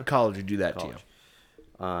 College, Gotcha. college would do that to you.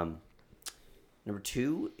 College. Number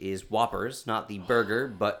 2 is Whoppers, not the burger,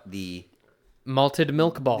 but the Malted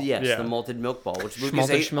milk ball. the malted milk ball, which Lucas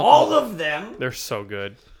Schmalted ate schmalted. all of them. They're so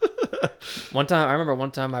good. I remember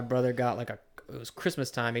one time my brother got like it was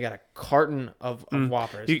Christmas time. He got a carton of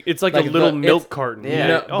Whoppers. It's like, Like a little the- milk it's- carton. Yeah.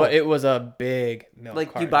 No, Oh. but it was a big milk Like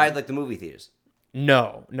carton. you buy it like the movie theaters.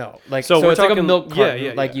 No. Like So so, we're it's like a talking- milk yeah, carton,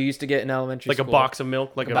 yeah, like yeah. you used to get in elementary like a school. box of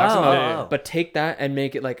milk, like a box of Oh, milk. oh. But take that and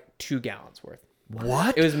make it like 2 gallons worth.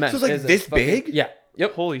 What? It was meant. So it's like it was a this fucking- big? Yeah.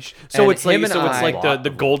 Yep. Holy sh! So And it's like him and I- the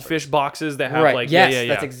goldfish boxes that have Right. like yes, yeah.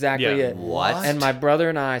 that's exactly Yeah. it. What? And my brother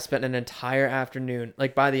and I spent an entire afternoon.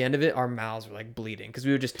 Like by the end of it, our mouths were like bleeding because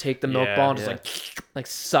we would just take the milk Yeah, ball and just like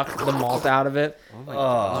suck the malt out of it.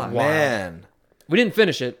 Oh man. We didn't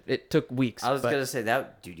finish it. It took weeks. I was but gonna say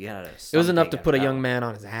that, dude. You had it was enough to put a young man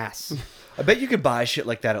on his ass. I bet you could buy shit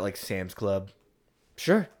like that at like Sam's Club.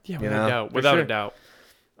 Sure. Yeah, You without know? a doubt. For Without sure. a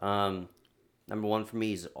doubt. Number 1 for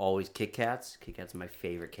me is always Kit Kats. Kit Kats are my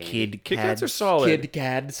favorite candy. Kid Kit Kats are Kads. solid. Kid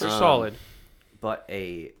Cads. They're solid. But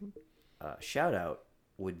a shout out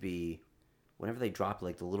would be whenever they drop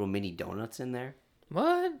like the little mini donuts in there.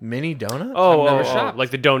 What? Mini donuts? Oh, never oh, shopped.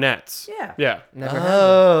 like the donuts. Yeah. Yeah. Never had.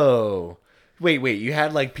 Oh. Wait. You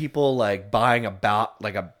had like people like buying a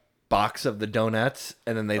box of the donuts,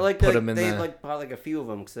 and then they put them in they the. like bought like a few of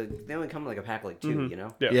them because they only come in like a pack of like 2, you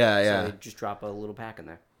know. Yeah. Yeah. So they just drop a little pack in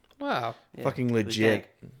there. Wow. Yeah, Fucking it was legit. dank.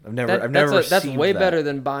 I've never That's received way that. better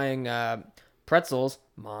than buying pretzels,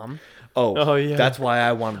 Mom. Oh yeah. That's why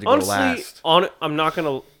I wanted to go Honestly, last. I'm not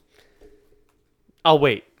gonna. I'll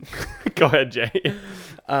wait. Go ahead, Jay.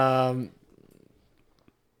 Now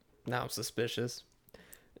I'm suspicious.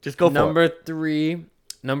 Just go for Number it. 3.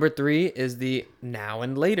 Number 3 is the now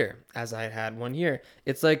and later, as I had one here.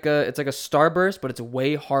 It's like a Starburst, but it's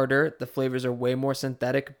way harder. The flavors are way more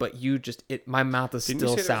synthetic, but my mouth is Didn't you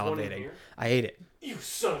still say there was one in salivating. here? I ate it. You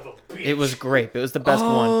son of a bitch. It was grape. It was the best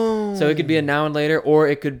one. So it could be a now and later, or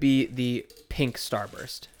it could be the pink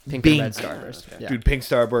Starburst. Pink and red Pink. Starburst. Yeah. Dude, pink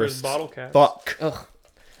Starburst. bottle caps. Fuck.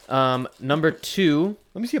 Ugh. Number 2.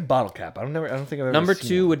 Let me see a bottle cap. I don't think I've ever Number seen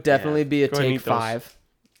 2 one. would definitely be a Go ahead and take eat those. 5.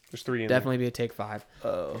 There's 3 in Definitely be a take 5.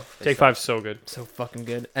 Oh. there. Take 5's so good. So fucking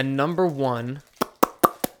good. And number 1.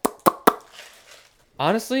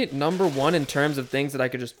 Honestly, number 1 in terms of things that I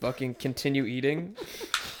could just fucking continue eating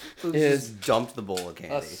is Just dumped the bowl of a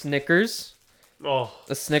candy. Snickers. Oh,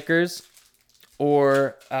 A Snickers.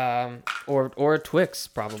 Or a Twix,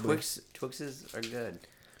 probably. Twixes are good.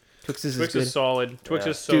 Twix is Twix good. is solid. Twix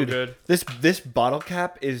Yeah. is so Dude, good. this bottle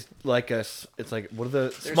cap is like it's like what are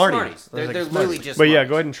the They're Smarties? They're, like they're Smarties. literally just. But yeah, Smarties.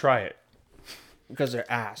 go ahead and try it. Because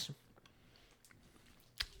they're ass. Oh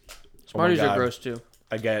my Smarties are God. gross too.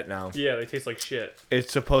 I get it now. Yeah, they taste like shit.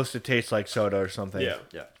 It's supposed to taste like soda or something. Yeah.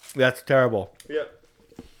 Yeah. That's terrible. Yep.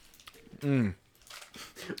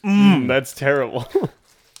 That's terrible.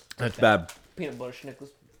 That's bad. Peanut butter Snickers.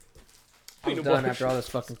 I'm Peanut done butter after all this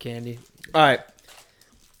fucking candy. All right.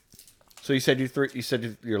 So you said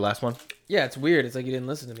your last one? Yeah, it's weird. It's like you didn't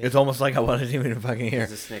listen to me. It's almost like I wasn't even fucking here.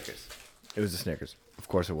 It's a Snickers. It was the Snickers. Of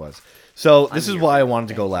course it was. So this is here why I for wanted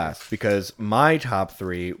to go last, because my top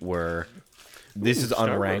 3 were this is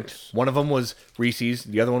unranked. Starburst. One of them was Reese's,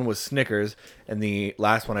 the other one was Snickers, and the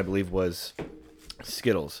last one I believe was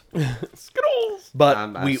Skittles. Skittles. But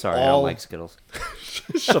I'm we sorry, I all don't like Skittles.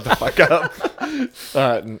 shut the fuck up.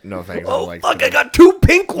 No thanks. I don't like fuck! I Skittles. got 2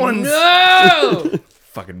 pink ones. No!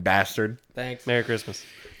 Fucking bastard. Thanks. Merry Christmas.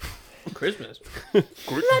 Christmas.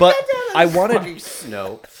 But I Fucking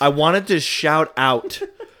snow. wanted to shout out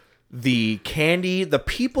the candy, the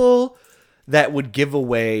people that would give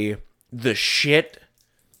away the shit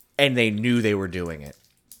and they knew they were doing it.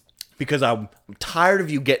 Because I'm tired of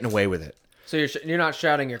you getting away with it. So you're not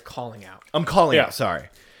shouting, you're calling out. I'm calling Yeah. out, sorry.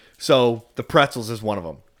 So the pretzels is one of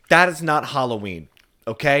them. That is not Halloween,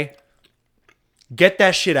 okay? Get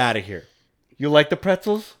that shit out of here. You like the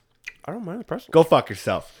pretzels? I don't mind the pretzel. Go fuck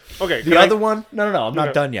yourself. Okay. The other one? No, I'm not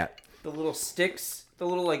Okay. done yet. The little sticks, the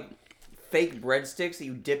little like fake breadsticks that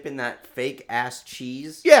you dip in that fake ass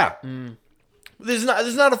cheese. Yeah. This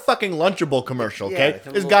is not a fucking Lunchable commercial, okay? Yeah, the It's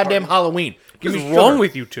little goddamn carton. Halloween. Give What's me wrong sugar.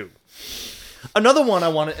 with you two? Another one I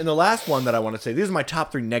wanted, and the last one that I want to say, these are my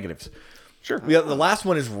top 3 negatives. Sure. The last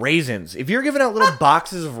one is raisins. If you're giving out little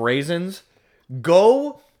boxes of raisins,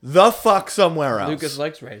 go the fuck somewhere else. Lucas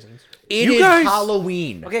likes raisins. It You is guys-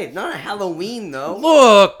 Halloween. Okay, not a Halloween though.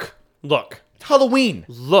 Look. It's Halloween.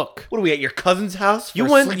 Look. What are we at your cousin's house? You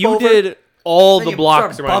for went. You sleepover? did all Then the you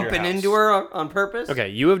blocks start around your bumping house. into her on purpose. Okay,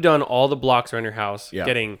 you have done all the blocks around your house, Yeah.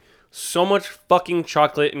 getting so much fucking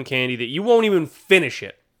chocolate and candy that you won't even finish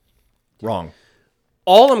it. Wrong.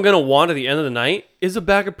 All I'm gonna want at the end of the night is a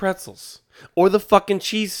bag of pretzels or the fucking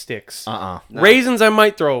cheese sticks. Raisins I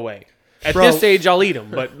might throw away. At Bro. this stage, I'll eat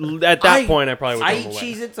them, but at that point, I probably would I throw eat them away.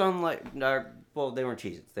 Cheez-Its on like, well, they weren't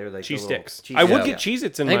Cheez-Its. They were like Cheese the little sticks. cheese I would sticks. get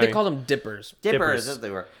Cheez-Its in I think my... they call them dippers. Dippers. Dippers. That's what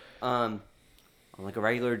they were. On like a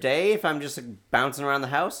regular day, if I'm just like, bouncing around the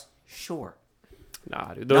house, sure.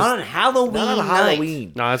 Nah, dude. Those... Not on Halloween. Not on night.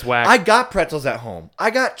 Halloween. Nah, that's whack. I got pretzels at home.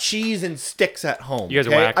 I got cheese and sticks at home. You guys are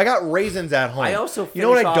okay? whack. I got raisins at home. I also finished you know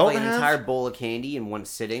what I off don't like, an have? entire bowl of candy in one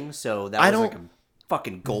sitting, so that I was like don't- a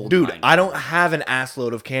fucking gold Dude, mine. I don't have an ass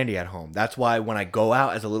load of candy at home. That's why when I go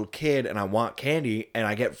out as a little kid and I want candy and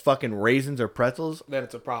I get fucking raisins or pretzels, Then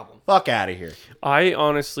it's a problem. fuck out of here. I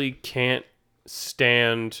honestly can't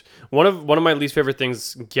stand... One of my least favorite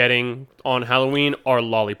things getting on Halloween are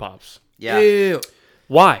lollipops. Yeah, Ew.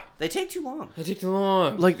 Why? they take too long. They take too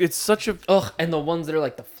long. Like, it's such a... Ugh, and the ones that are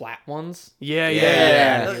like the flat ones. Yeah.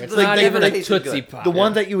 It's Like, not they even a taste Tootsie good. Pop. The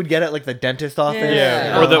ones that you would get at like the dentist office.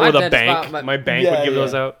 Yeah. Or the My bank. dentist spot, My bank Yeah, would give yeah.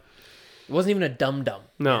 those out. It wasn't even a dum dum.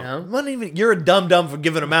 No. You know? I'm not even. You're a dumb for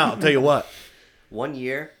giving them out. I'll tell you what. One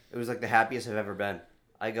year, it was like the happiest I've ever been.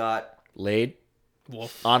 I got Laid.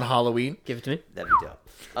 Wolf. on Halloween? Give it to me. That'd be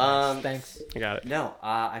dope. Thanks. I got it. No,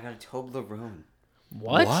 I got a Toblerone.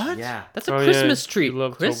 What? What? Yeah. That's a Oh, yeah. Christmas treat. You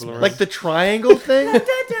love Christmas. Toblerone. Like the triangle thing?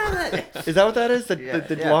 Is that what that is?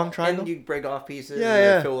 The long triangle? And you break off pieces. Yeah, and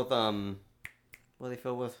yeah. They fill with what are they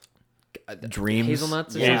filled with? Dreams.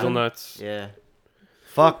 Hazelnuts. Or Yeah. something? Hazelnuts. Yeah.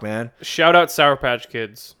 Fuck, man. Shout out Sour Patch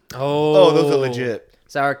Kids. Oh, those are legit.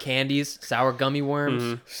 Sour candies, sour gummy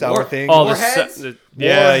worms. Sour Or- things. Oh, Warheads?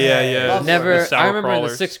 yeah, yeah, yeah. Love Never. The sour I remember in the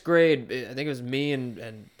crawlers. 6th grade. I think it was me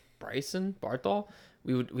and Bryson Barthol.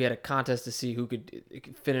 We had a contest to see who could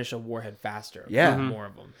finish a warhead faster. Yeah. More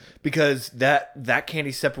of them. Because that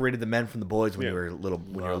candy separated the men from the boys when you were a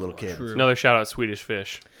little kid. True. Another shout out Swedish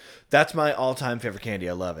Fish. That's my all-time favorite candy.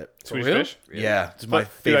 I love it. Swedish real? Fish? Yeah, it's my Dude,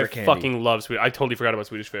 favorite I candy. fucking love Swedish. I totally forgot about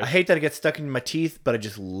Swedish Fish. I hate that it gets stuck in my teeth, but I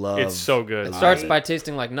just love. It's so good. It starts by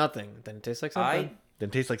tasting like nothing, then it tastes like something. Then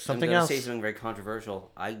it tastes like I'm something gonna else. say something very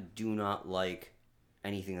controversial. I do not like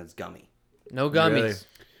anything that's gummy. No gummies. Really?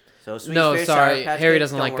 So Swedish No, Fish, sorry, Sour Patch Harry Kids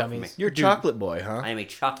doesn't don't like work for gummies. me. You're a chocolate boy, huh? I am a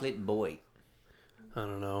chocolate boy. I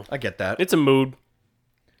don't know. I get that. It's a mood.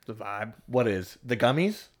 The vibe. What is the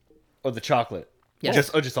gummies or the chocolate? Yeah.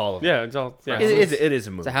 Just all of it. Yeah, it's all. Yeah. It is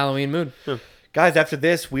a movie. It's a Halloween mood. Guys, after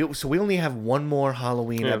this, we only have one more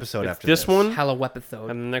Halloween episode It's after this one Hallow episode.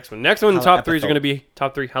 and the next one. Next one, the top threes are going to be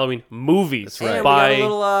top 3 Halloween movies. That's right. And By we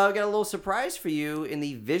got a little surprise for you in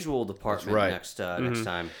the visual department right. next Mm-hmm. next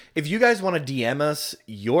time. If you guys want to DM us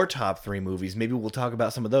your top 3 movies, maybe we'll talk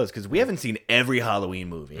about some of those because we haven't seen every Halloween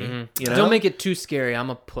movie. You know? Don't make it too scary.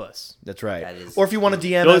 I'm a puss. That's right. That is Or if you want to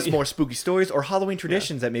DM Those- us more spooky stories or Halloween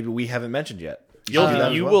traditions that maybe we haven't mentioned yet, you should do that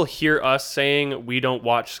as you well. will hear us saying we don't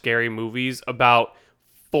watch scary movies about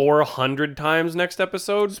 400 times next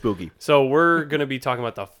episode. Spooky. So we're going to be talking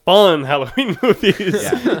about the fun Halloween movies.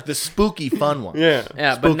 Yeah, the spooky fun one. Yeah.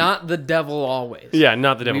 Yeah, Spooky. but not the devil always. Yeah,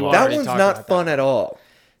 not the devil. We All That Right. already one's talked not about fun at all.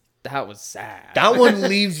 That was sad. That one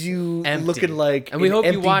leaves you Empty. looking like And we an hope you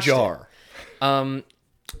empty watched it. jar.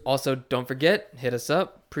 Also, don't forget, hit us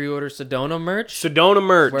up. Pre-order Sedona merch. Sedona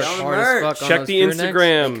merch. We're Sedona hard as merch. fuck on Check those the crew necks. They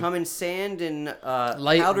Instagram. come in sand and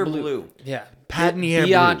Light powder blue. Yeah. Patinier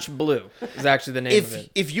Biatch blue is actually the name of If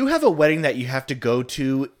it. if you have a wedding that you have to go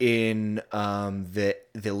to in the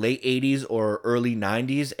late 80s or early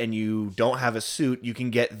 90s and you don't have a suit, you can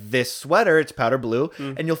get this sweater. It's powder blue,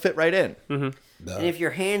 and you'll fit right in. And if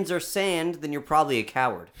your hands are sand, then you're probably a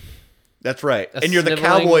coward. That's right. A And you're the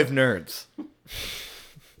sniveling- cowboy of nerds.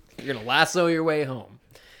 You're going to lasso your way home.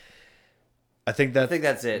 I think that's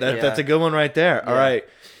it. That's a good one right there. All Yeah. right.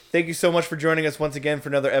 Thank you so much for joining us once again for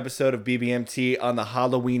another episode of BBMT on the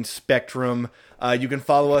Halloween spectrum. You can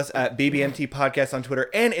follow us at BBMT Podcast on Twitter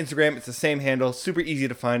and Instagram. It's the same handle. Super easy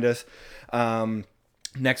to find us.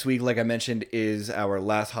 Next week, like I mentioned, is our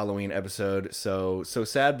last Halloween episode. So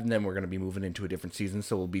sad, but then we're going to be moving into a different season.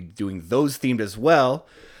 So we'll be doing those themed as well.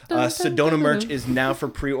 Sedona merch is now for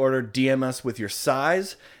pre-order. DM us with your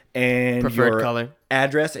size and Preferred your color.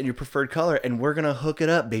 address and your preferred color, and we're going to hook it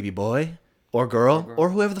up, baby boy or girl or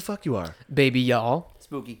whoever the fuck you are. Baby y'all.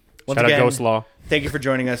 Spooky. Once Shout out again, Ghost Law. thank you for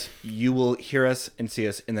joining us. You will hear us and see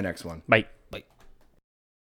us in the next one. Bye.